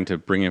on trying to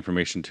bring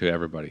information to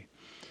everybody.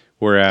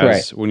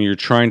 Whereas when you're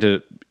trying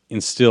to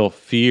instill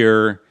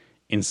fear,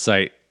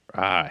 incite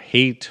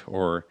hate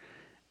or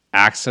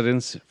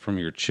accidents from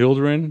your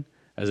children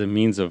as a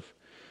means of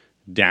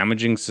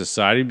damaging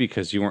society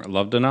because you weren't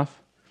loved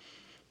enough,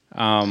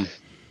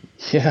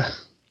 yeah,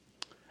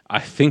 I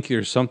think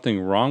there's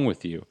something wrong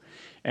with you.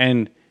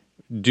 And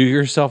do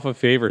yourself a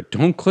favor.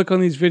 Don't click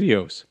on these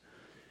videos.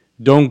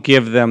 Don't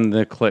give them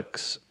the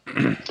clicks.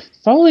 It's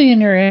probably in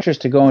your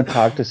interest to go and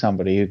talk to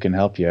somebody who can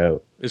help you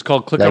out. It's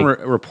called click on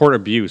report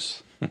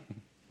abuse.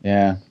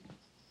 Yeah.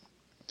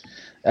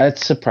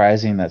 That's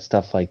surprising that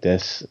stuff like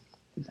this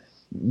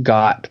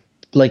got,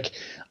 like,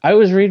 I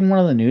was reading one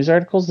of the news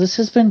articles. This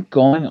has been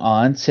going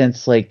on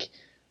since for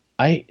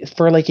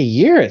like a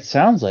year. It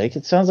sounds like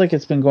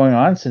it's been going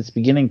on since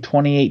beginning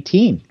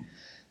 2018.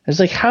 It's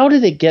like, how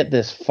did it get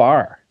this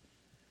far?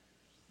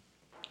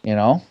 You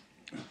know?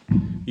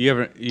 You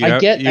haven't I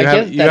get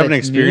that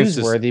it's it's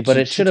newsworthy, but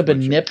it should have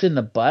been nipped in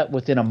the butt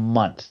within a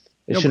month.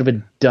 It should have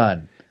been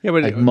done. Yeah,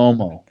 but like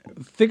Momo.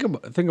 Think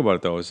about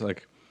it though. It's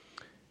like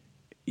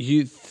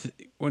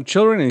when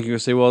children, and you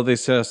say, well, they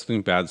said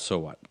something bad, so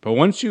what? But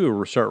once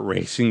you start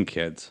raising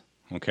kids,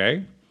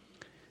 okay,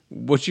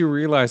 what you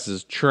realize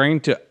is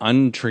trying to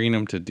untrain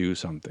them to do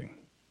something.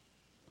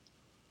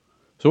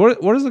 So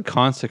what is the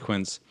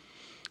consequence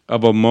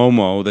of a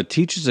Momo that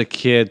teaches a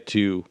kid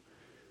to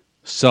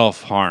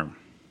self-harm?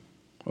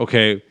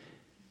 Okay,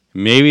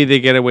 maybe they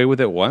get away with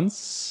it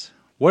once.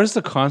 What is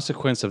the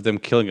consequence of them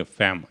killing a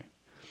family?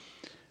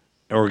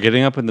 Or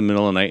getting up in the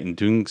middle of the night and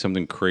doing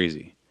something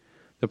crazy?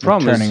 The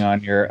problem is turning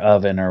on your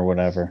oven or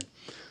whatever.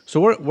 So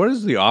what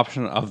is the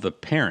option of the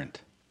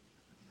parent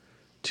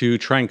to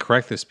try and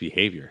correct this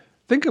behavior?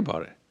 Think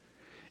about it.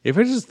 If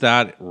it is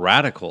that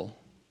radical,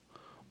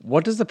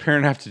 what does the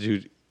parent have to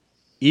do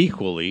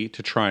equally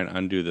to try and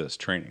undo this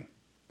training?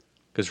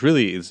 Because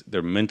really,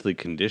 they're mentally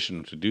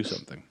conditioned to do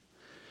something,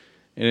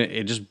 and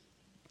it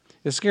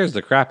scares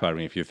the crap out of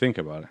me if you think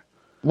about it.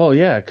 Well,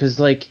 yeah, because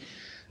like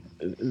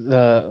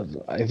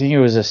I think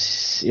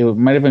it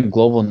might have been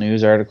Global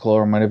News article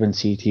or it might have been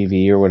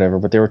CTV or whatever,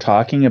 but they were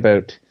talking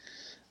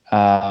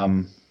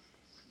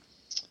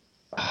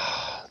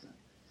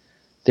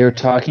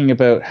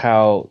about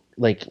how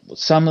like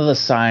some of the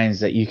signs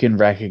that you can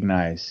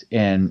recognize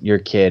in your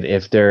kid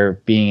if they're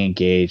being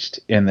engaged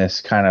in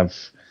this kind of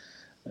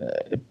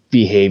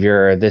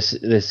behavior, or this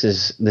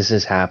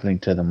is happening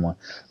to them.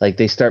 Like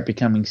they start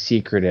becoming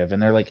secretive and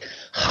they're like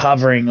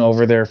hovering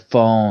over their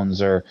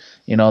phones, or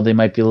they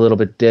might be a little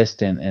bit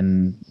distant,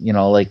 and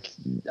like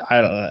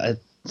I don't know,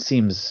 it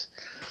seems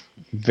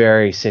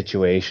very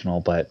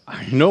situational. But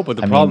I know, but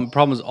the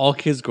problem is all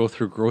kids go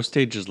through growth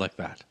stages like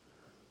that.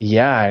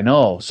 Yeah, I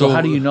know. So how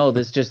do you know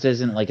this just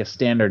isn't like a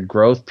standard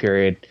growth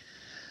period,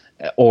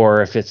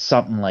 or if it's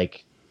something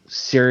like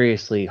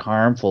seriously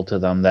harmful to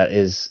them that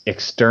is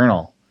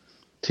external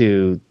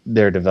to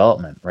their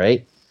development,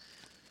 right?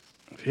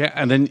 Yeah,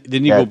 and then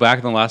you go back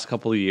in the last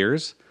couple of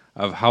years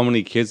of how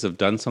many kids have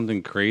done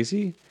something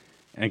crazy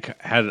and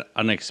had an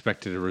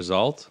unexpected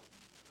result,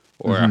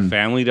 or a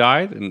family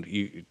died, and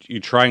you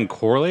try and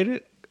correlate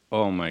it.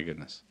 Oh my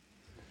goodness.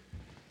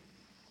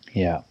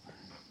 Yeah.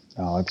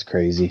 Oh, it's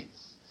crazy.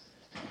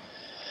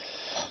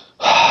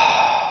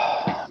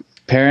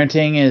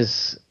 Parenting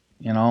is,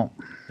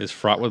 is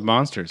fraught with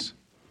monsters.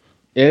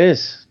 It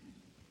is.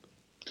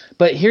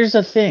 But here's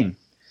the thing.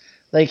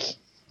 Like,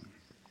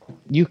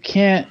 you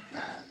got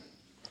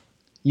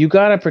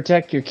to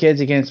protect your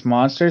kids against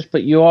monsters,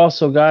 but you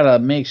also got to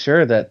make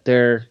sure that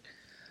they're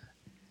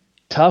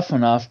tough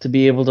enough to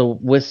be able to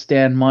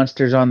withstand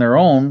monsters on their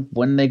own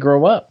when they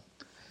grow up.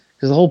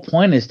 Because the whole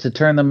point is to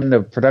turn them into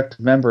a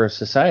productive member of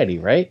society,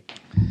 right?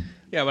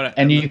 Yeah, but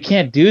you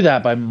can't do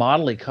that by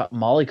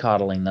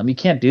mollycoddling them. You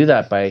can't do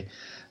that by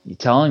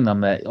telling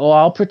them that,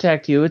 I'll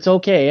protect you. It's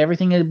okay.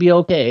 Everything will be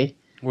okay.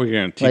 Were you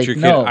going to teach your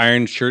kid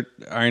iron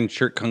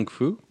shirt kung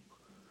fu?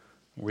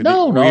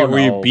 Where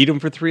you beat them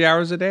for 3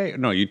 hours a day?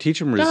 No, you teach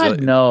them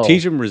resilience.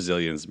 Teach them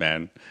resilience,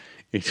 man.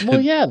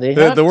 Well, yeah,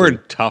 the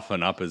word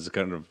toughen up is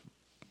kind of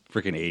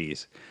freaking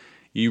 80s.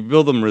 You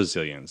build them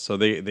resilience, so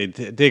they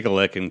take a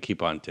lick and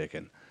keep on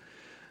ticking.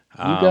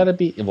 You gotta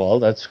be. Well,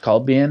 that's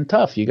called being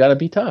tough. You gotta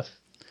be tough.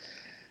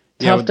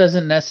 Tough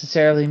doesn't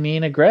necessarily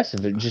mean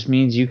aggressive. It just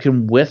means you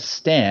can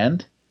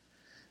withstand.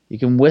 You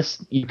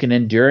can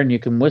endure, and you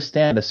can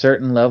withstand a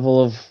certain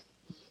level of,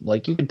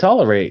 like, you can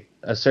tolerate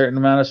a certain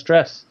amount of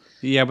stress.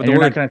 Yeah, but you're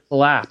not going to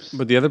collapse.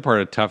 But the other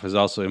part of tough is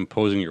also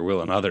imposing your will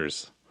on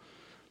others.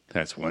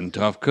 That's one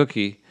tough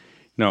cookie.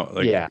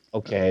 No, yeah,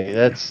 okay,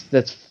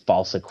 that's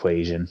false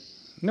equation.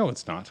 No,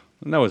 it's not.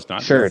 No, it's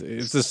not. Sure,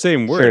 it's the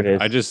same word. Sure it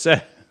is. I just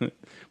said.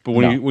 But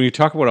when you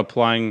talk about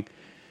applying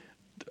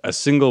a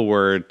single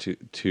word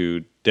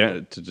to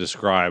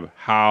describe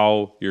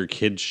how your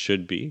kids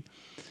should be,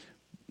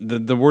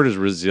 the word is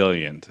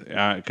resilient,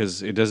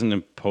 because it doesn't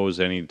impose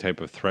any type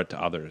of threat to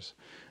others.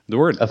 The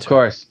word, of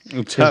course,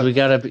 because we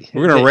gotta be.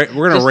 We're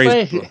gonna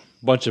raise a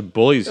bunch of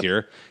bullies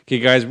here. Okay,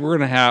 guys, we're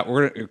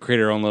gonna create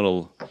our own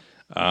little,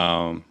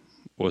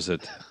 was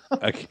it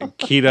a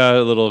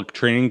Kita little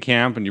training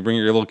camp, and you bring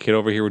your little kid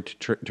over here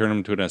to turn them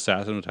into an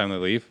assassin by the time they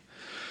leave.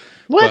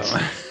 What?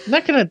 I'm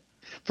not gonna.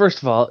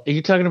 First of all, are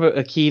you talking about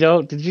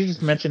Aikido? Did you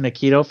just mention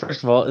Aikido?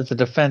 First of all, it's a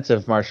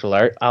defensive martial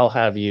art. I'll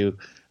have you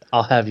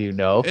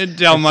know.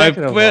 Until my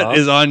foot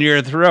is on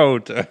your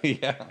throat.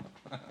 Yeah.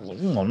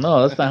 Well,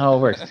 no, that's not how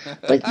it works.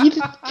 But you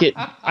just get.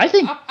 I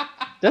think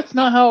that's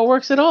not how it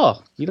works at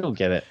all. You don't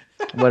get it.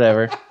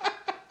 Whatever.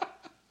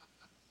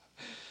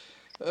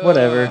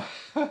 Whatever.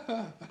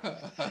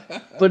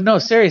 But no,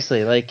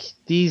 seriously, like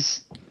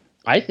these.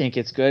 I think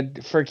it's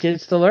good for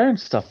kids to learn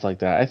stuff like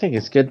that. I think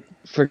it's good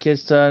for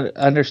kids to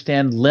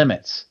understand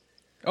limits.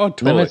 Oh,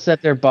 totally. Limits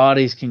that their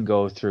bodies can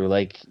go through,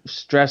 like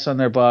stress on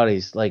their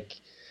bodies, like,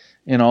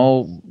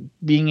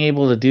 being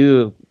able to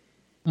do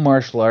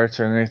martial arts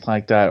or anything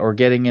like that, or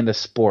getting into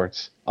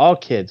sports. All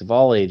kids of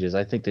all ages,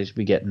 I think they should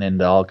be getting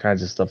into all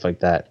kinds of stuff like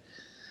that.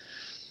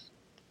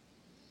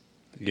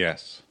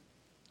 Yes.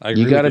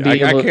 You got to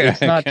be able.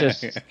 It's not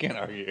just. I can't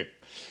argue.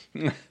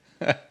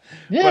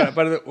 Yeah.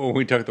 But when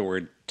we took the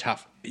word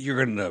tough,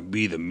 you're gonna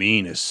be the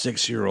meanest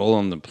 6-year-old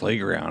on the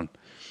playground.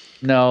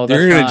 No, that's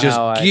They're gonna not just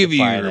how I give you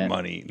define your it.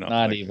 money. No,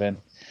 Not like, even.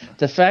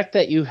 The fact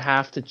that you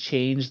have to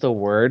change the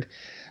word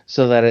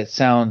so that it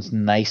sounds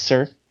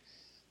nicer,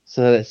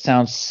 so that it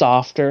sounds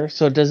softer,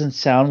 so it doesn't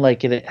sound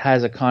like it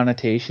has a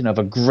connotation of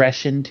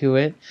aggression to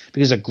it,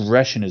 because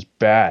aggression is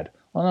bad.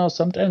 Well, no,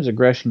 sometimes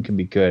aggression can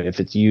be good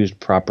if it's used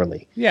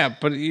properly. yeah,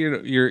 but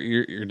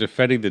you're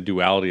defending the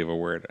duality of a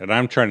word, and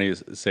I'm trying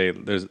to say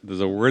there's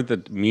a word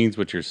that means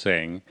what you're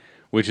saying,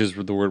 which is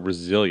the word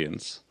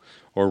resilience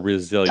or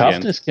resilient.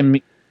 Toughness can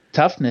mean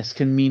toughness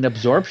can mean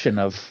absorption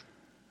of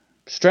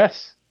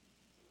stress.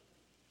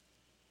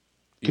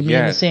 It can mean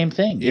the Yeah, same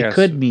thing. It yes,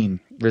 could mean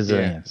yeah,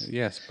 resilience.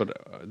 yes, but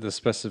the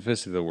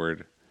specificity of the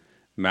word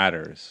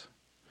matters.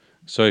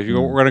 So if Hmm.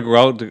 we're gonna go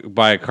out to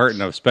buy a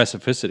carton of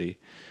specificity,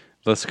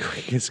 let's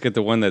get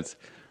the one that's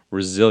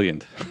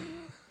resilient.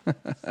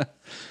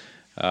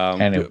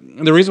 Anyway,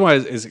 The reason why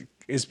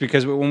is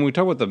because when we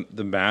talk about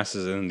the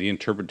masses and the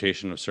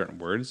interpretation of certain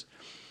words,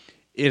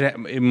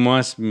 it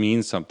must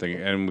mean something,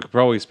 and we could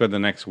probably spend the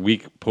next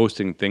week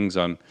posting things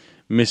on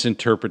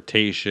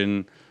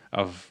misinterpretation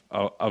of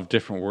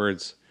different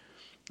words.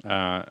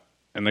 And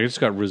I just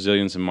got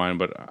resilience in mind,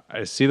 but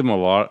I see them a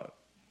lot.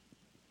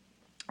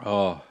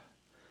 Oh,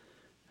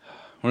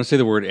 when I say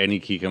the word any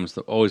key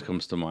always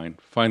comes to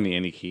mind. Find the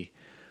any key,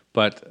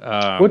 but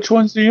which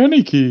one's the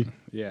any key?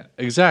 yeah,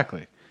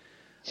 exactly.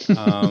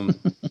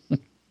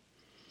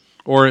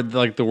 Or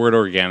like the word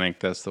organic.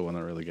 That's the one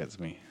that really gets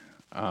me.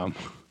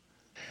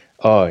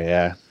 Oh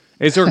yeah.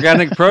 It's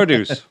organic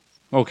produce.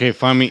 Okay,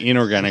 find me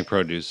inorganic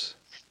produce.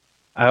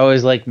 I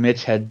always like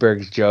Mitch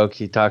Hedberg's joke.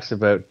 He talks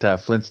about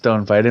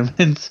Flintstone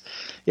vitamins.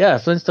 Yeah,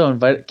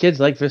 kids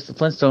like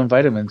Flintstone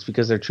vitamins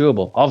because they're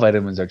chewable. All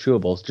vitamins are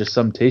chewable. Just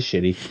some taste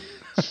shitty.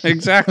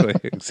 Exactly.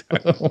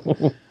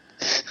 Exactly.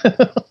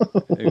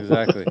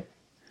 Exactly.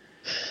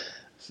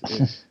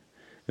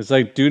 It's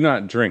like do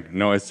not drink.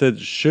 No, it said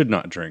should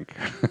not drink.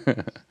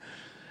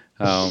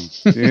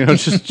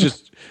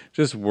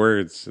 Just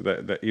words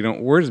that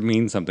words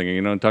mean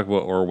something. Talk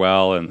about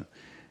Orwell and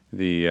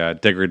the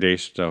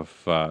degradation of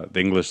the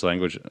English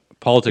language,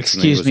 politics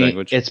in the Excuse English me,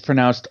 language. it's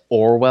pronounced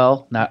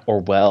Orwell, not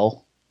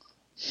Orwell.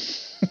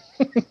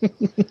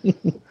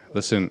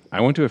 Listen,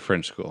 I went to a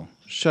French school.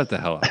 Shut the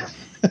hell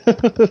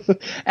up.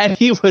 And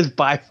he was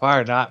by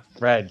far not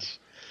French.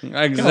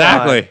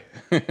 Exactly.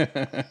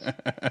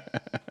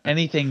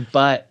 Anything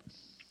but.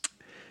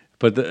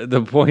 But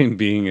the point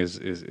being is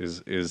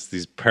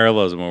these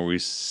parallelism where we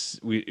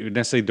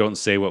necessarily don't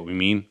say what we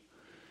mean.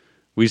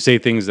 We say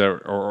things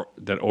that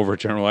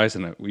overgeneralize,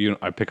 and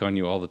I pick on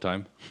you all the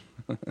time.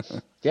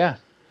 Yeah.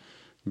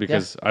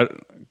 Because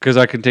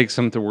I can take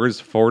some of the words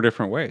 4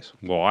 different ways.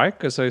 Why?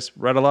 Because I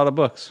read a lot of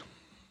books.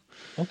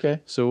 Okay.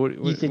 So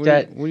You think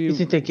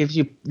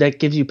that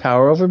gives you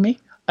power over me?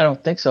 I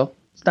don't think so.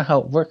 It's not how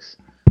it works.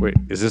 Wait,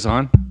 is this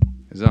on?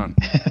 Is it on?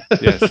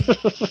 Yes.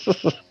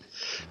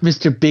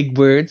 Mr. Big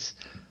Words.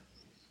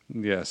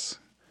 Yes.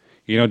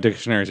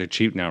 Dictionaries are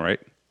cheap now, right?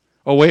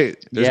 Oh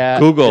wait, there's Yeah,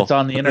 Google. it's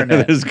on the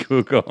internet. There's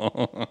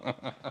Google.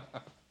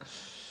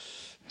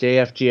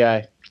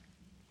 JFGI.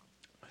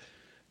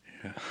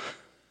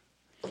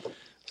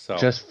 So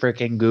Just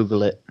freaking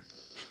Google it.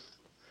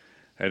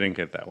 I didn't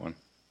get that one.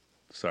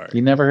 Sorry.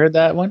 You never heard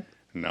that one?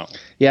 No.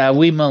 Yeah,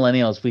 we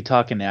millennials, we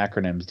talk in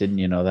acronyms. Didn't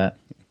you know that?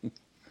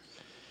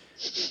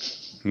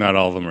 Not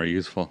all of them are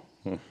useful.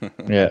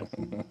 Yeah.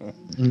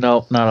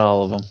 No, not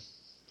all of them.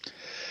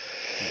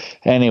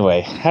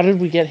 Anyway, how did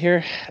we get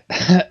here?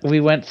 We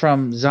went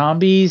from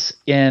zombies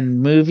in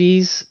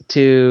movies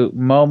to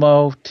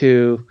Momo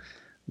to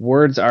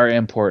words are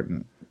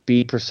important.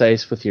 Be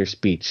precise with your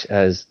speech,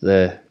 as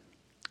the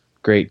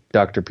great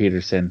Dr.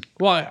 Peterson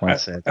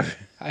once said.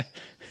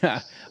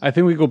 I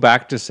think we go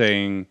back to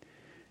saying,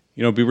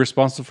 be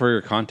responsible for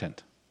your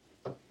content.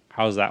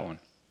 How's that one?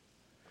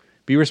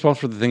 Be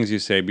responsible for the things you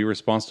say. Be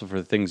responsible for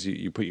the things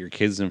you put your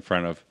kids in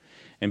front of,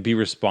 and be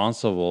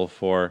responsible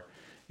for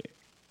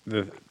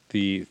the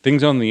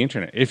things on the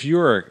internet. If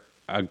you're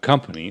a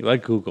company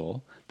like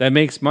Google that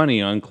makes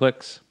money on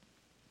clicks,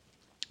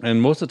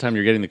 and most of the time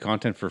you're getting the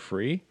content for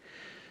free,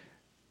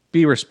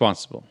 be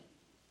responsible.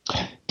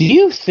 Do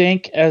you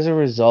think, as a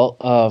result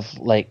of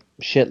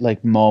shit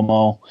like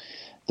Momo,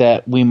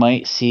 that we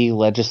might see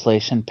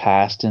legislation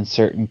passed in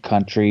certain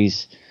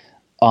countries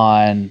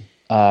on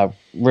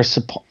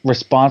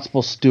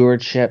responsible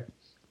stewardship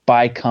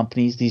by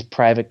companies, these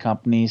private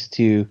companies,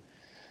 to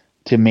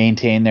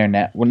maintain their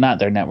not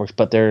their networks,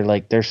 but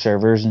their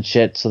servers and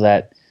shit, so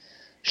that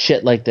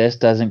shit like this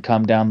doesn't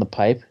come down the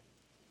pipe?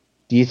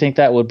 Do you think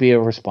that would be a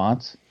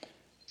response?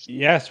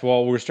 Yes,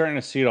 well, we're starting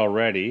to see it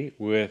already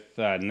with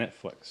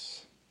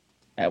Netflix.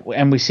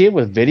 And we see it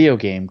with video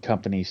game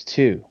companies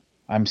too.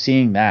 I'm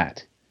seeing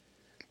that.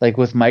 Like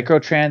with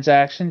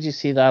microtransactions, you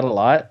see that a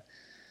lot.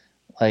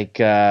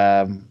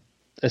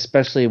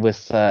 Especially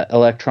with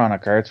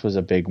Electronic Arts was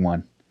a big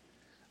one.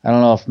 I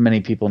don't know if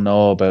many people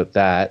know about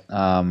that.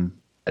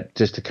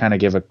 Just to kind of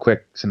give a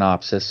quick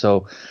synopsis.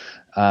 So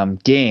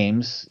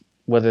games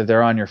whether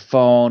they're on your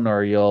phone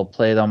or you'll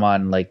play them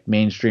on like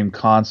mainstream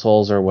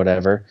consoles or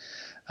whatever.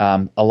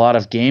 A lot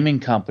of gaming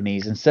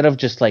companies, instead of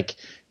just like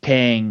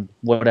paying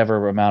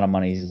whatever amount of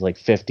money is like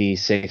 50,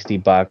 60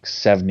 bucks,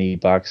 70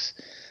 bucks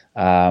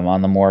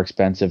on the more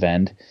expensive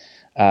end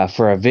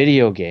for a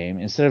video game,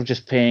 instead of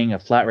just paying a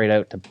flat rate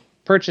out to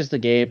purchase the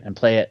game and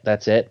play it,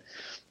 that's it.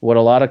 What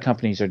a lot of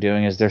companies are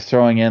doing is they're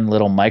throwing in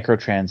little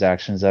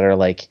microtransactions that are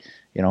like,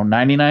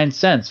 99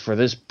 cents for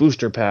this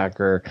booster pack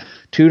or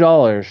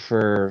 $2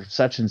 for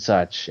such and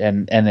such.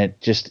 And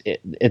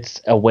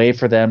it's a way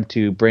for them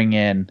to bring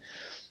in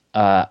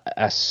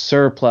a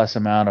surplus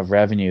amount of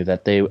revenue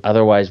that they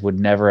otherwise would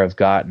never have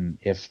gotten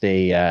if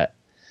they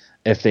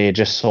had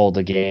just sold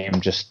the game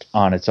just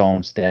on its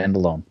own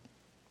standalone.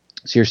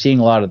 So you're seeing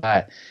a lot of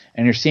that,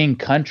 and you're seeing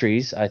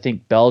countries. I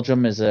think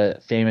Belgium is a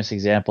famous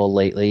example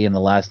lately in the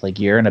last like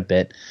year and a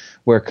bit,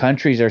 where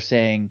countries are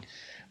saying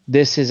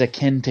this is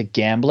akin to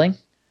gambling.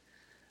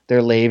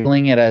 They're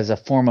labeling it as a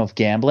form of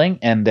gambling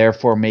and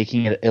therefore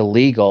making it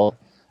illegal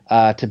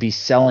to be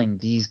selling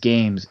these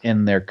games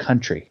in their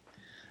country.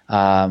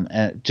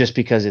 And just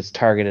because it's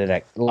targeted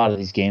at, a lot of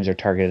these games are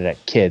targeted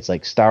at kids,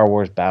 like Star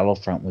Wars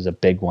Battlefront was a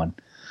big one.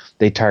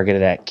 They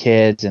targeted at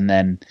kids, and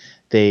then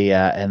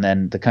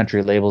the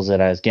country labels it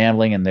as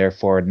gambling, and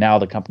therefore now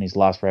the company's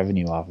lost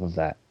revenue off of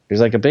that.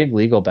 There's like a big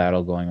legal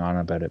battle going on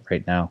about it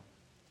right now.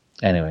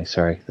 Anyway,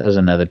 sorry, that was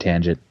another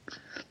tangent.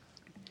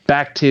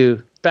 Back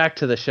to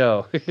the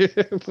show.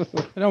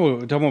 No,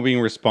 we're talking about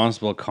being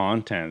responsible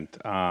content.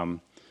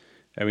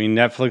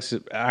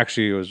 Netflix,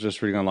 actually, I was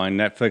just reading online,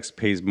 Netflix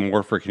pays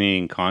more for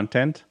Canadian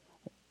content,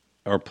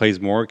 or plays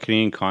more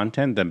Canadian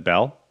content than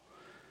Bell.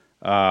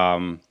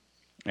 And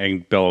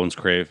Bell owns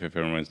Crave, if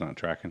everyone's not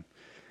tracking.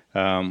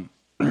 And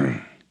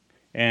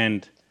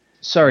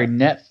sorry,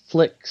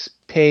 Netflix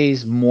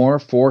pays more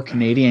for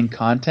Canadian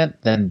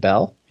content than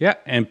Bell? Yeah,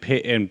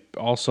 and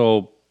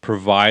also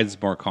provides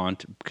more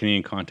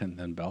Canadian content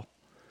than Bell.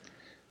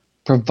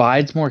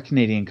 Provides more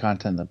Canadian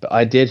content than Bell.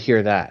 I did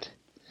hear that.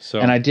 So,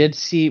 and I did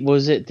see,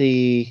 was it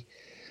the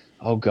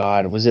whoever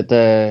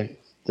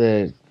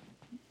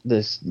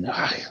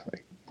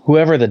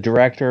the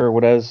director or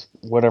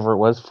whatever it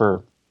was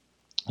for,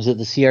 was it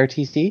the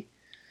CRTC?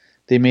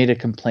 They made a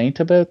complaint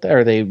about that,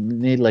 or they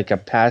made like a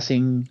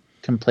passing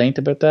complaint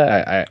about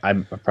that. I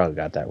probably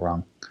got that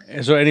wrong.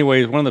 So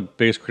anyways, one of the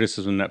biggest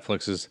criticisms of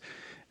Netflix is,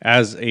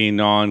 as a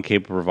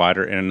non-cable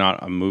provider and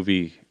not a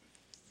movie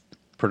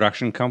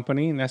production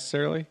company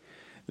necessarily,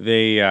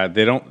 they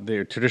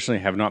traditionally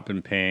have not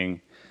been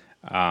paying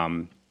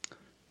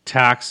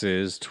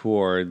taxes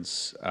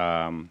towards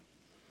I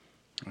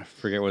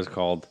forget what it's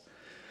called,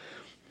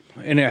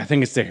 and I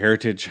think it's the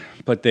heritage,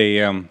 but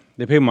they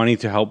pay money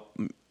to help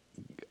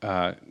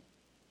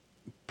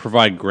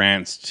provide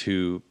grants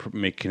to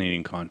make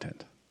Canadian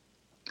content.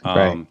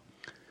 Right.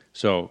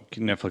 So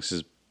Netflix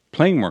is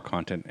playing more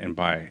content, and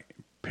by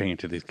paying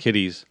to these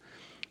kiddies,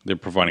 they're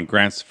providing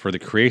grants for the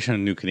creation of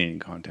new Canadian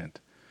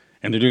content,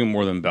 and they're doing it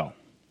more than Bell.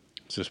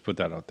 Let's just put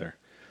that out there.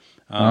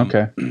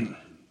 Okay.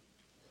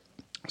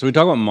 So we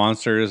talk about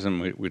monsters, and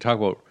we talk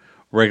about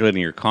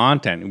regulating your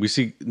content. And we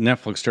see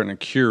Netflix starting to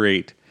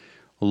curate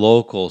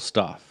local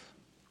stuff.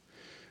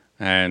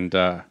 And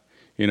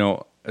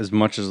as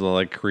much as I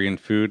like Korean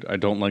food, I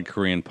don't like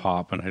Korean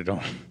pop, and I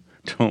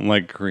don't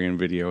like Korean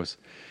videos.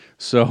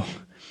 So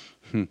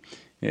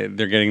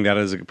they're getting that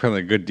as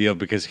apparently a good deal,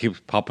 because it keeps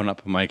popping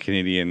up on my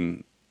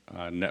Canadian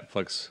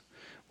Netflix,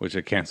 which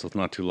I canceled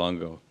not too long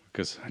ago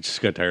because I just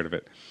got tired of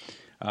it.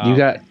 You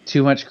got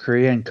too much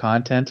Korean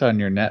content on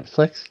your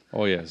Netflix?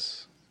 Oh,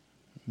 yes.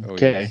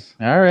 Okay. Yes.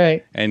 All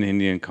right. And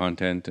Indian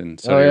content and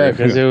Saudi Arabia,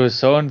 because it was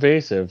so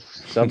invasive.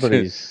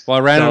 Somebody's well,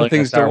 I ran out of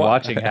things to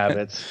watching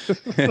habits.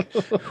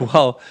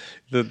 Well,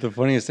 the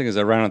funniest thing is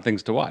I ran out of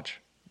things to watch.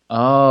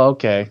 Oh,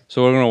 okay.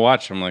 So what I'm going to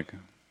watch, I'm like,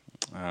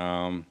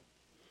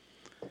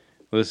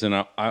 listen,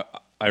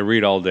 I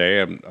read all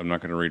day. I'm not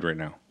going to read right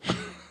now.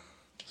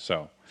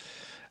 So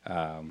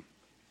I'm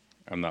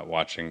not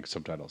watching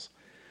subtitles.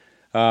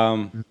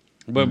 But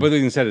the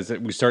thing said is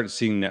that we start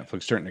seeing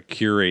Netflix starting to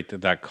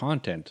curate that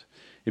content.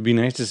 It'd be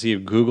nice to see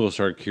if Google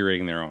started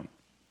curating their own.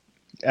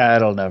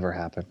 That'll never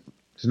happen.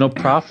 There's no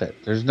profit.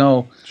 There's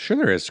no... Sure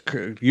there is.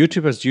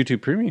 YouTube has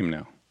YouTube Premium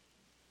now.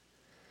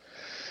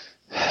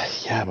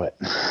 Yeah, but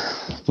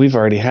we've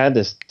already had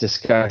this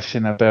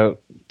discussion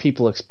about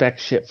people expect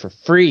shit for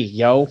free,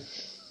 yo.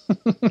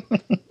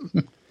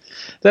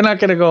 They're not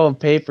going to go and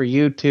pay for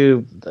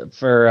YouTube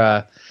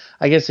for...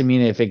 I guess,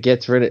 if it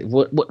gets rid of...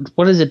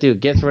 What does it do? It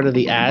gets rid of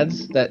the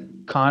ads that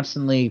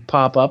constantly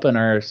pop up and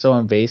are so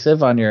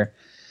invasive on your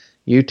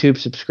YouTube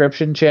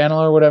subscription channel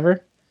or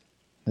whatever?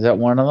 Is that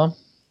one of them?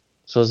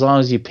 So as long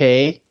as you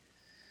pay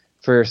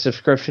for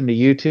subscription to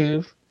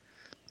YouTube,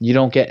 you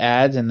don't get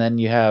ads, and then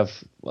you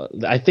have...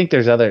 I think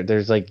there's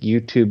like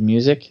YouTube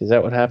Music. Is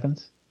that what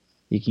happens?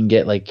 You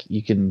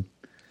can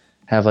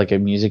have like a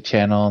music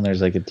channel, and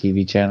there's like a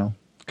TV channel.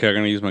 Okay, I'm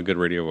going to use my good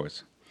radio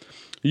voice.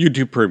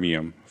 YouTube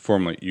Premium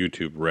formerly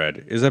YouTube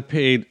Red, is a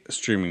paid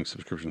streaming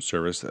subscription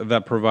service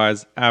that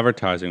provides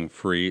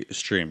advertising-free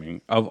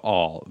streaming of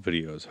all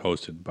videos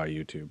hosted by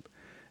YouTube.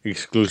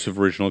 Exclusive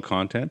original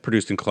content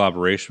produced in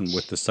collaboration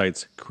with the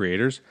site's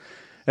creators,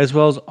 as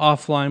well as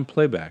offline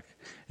playback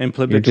and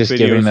playback You're just videos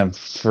giving them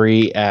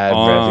free ad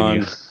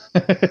on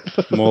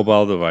revenue.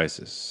 mobile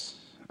devices.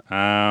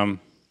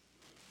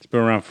 It's been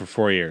around for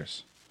 4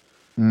 years.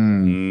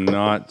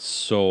 Not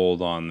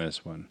sold on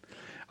this one.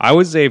 I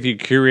would say if you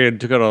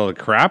took out all the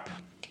crap,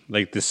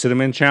 like the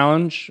Cinnamon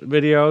Challenge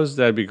videos,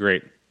 that'd be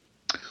great.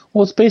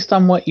 Well, it's based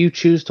on what you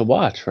choose to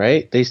watch,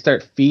 right? They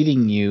start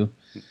feeding you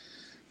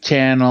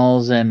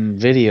channels and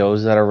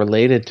videos that are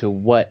related to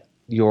what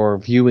your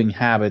viewing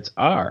habits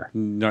are.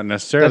 Not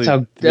necessarily.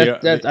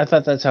 I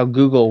thought that's how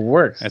Google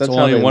works. That's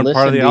only how they one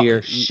part of listen the to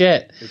your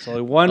shit. It's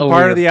only one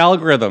part of the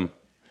algorithm.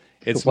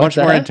 It's much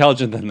more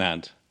intelligent than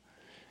that.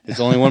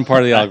 It's only one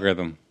part of the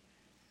algorithm.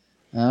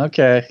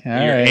 Okay, all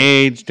your right.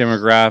 age,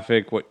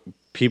 demographic, what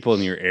people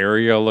in your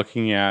area are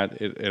looking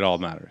at, it all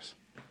matters.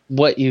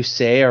 What you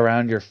say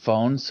around your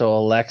phone, so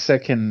Alexa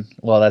can,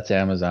 well, that's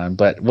Amazon,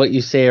 but what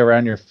you say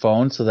around your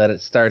phone so that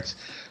it starts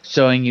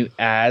showing you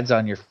ads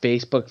on your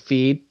Facebook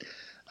feed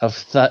of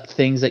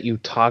things that you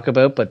talk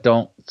about but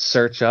don't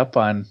search up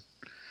on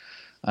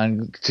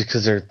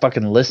because they're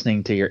fucking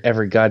listening to your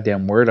every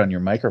goddamn word on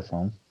your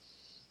microphone.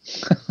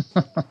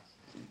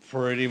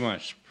 Pretty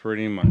much.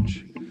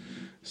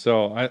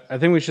 So I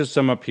think we should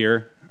sum up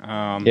here.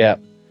 Yeah.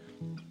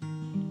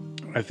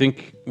 I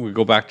think we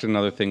go back to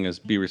another thing is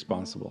be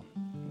responsible.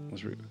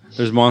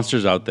 There's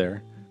monsters out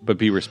there, but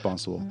be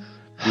responsible.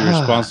 Be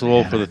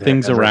responsible for the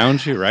things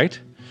around you, right?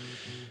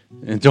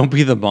 And don't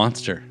be the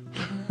monster.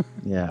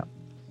 Yeah.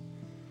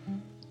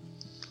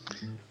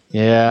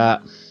 Yeah.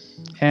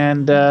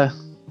 And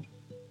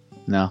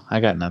no, I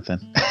got nothing.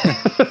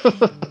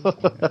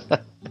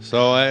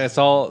 So that's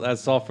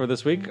all for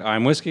this week.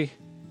 I'm Whiskey.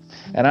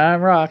 And I'm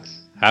Rox.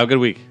 Have a good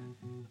week.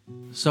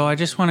 So I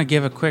just want to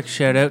give a quick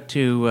shout out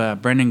to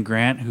Brendan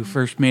Grant, who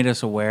first made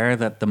us aware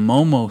that the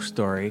Momo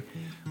story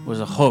was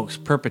a hoax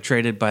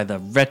perpetrated by the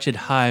wretched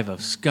hive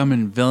of scum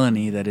and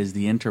villainy that is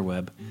the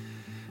interweb.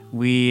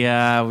 We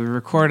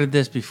recorded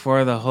this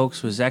before the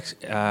hoax was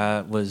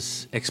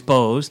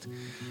exposed,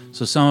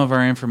 so some of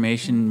our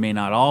information may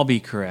not all be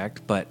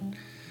correct, but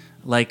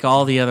like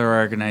all the other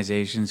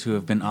organizations who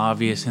have been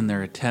obvious in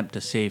their attempt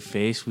to save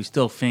face, we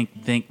still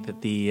think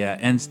that the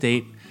end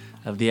state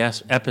of the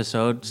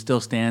episode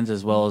still stands,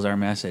 as well as our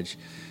message.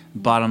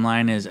 Bottom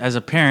line is, as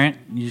a parent,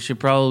 you should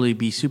probably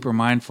be super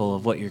mindful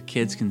of what your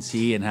kids can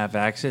see and have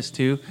access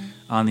to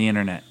on the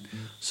internet.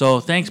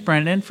 So thanks,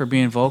 Brendan, for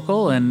being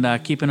vocal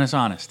and keeping us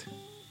honest.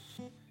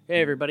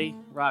 Hey everybody,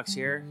 Rox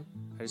here.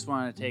 I just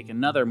want to take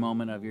another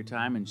moment of your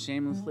time and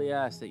shamelessly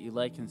ask that you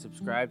like and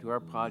subscribe to our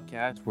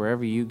podcast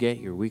wherever you get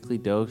your weekly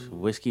dose of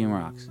Whiskey and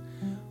Rox.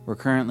 We're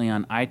currently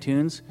on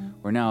iTunes.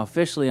 We're now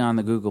officially on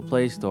the Google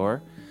Play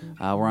Store.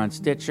 We're on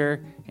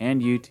Stitcher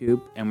and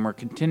YouTube, and we're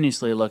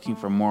continuously looking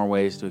for more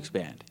ways to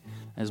expand.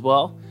 As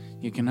well,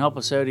 you can help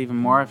us out even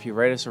more if you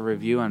write us a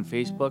review on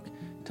Facebook,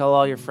 tell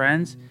all your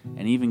friends,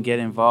 and even get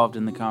involved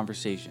in the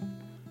conversation.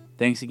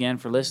 Thanks again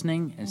for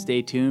listening, and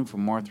stay tuned for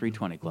more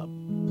 320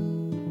 Club.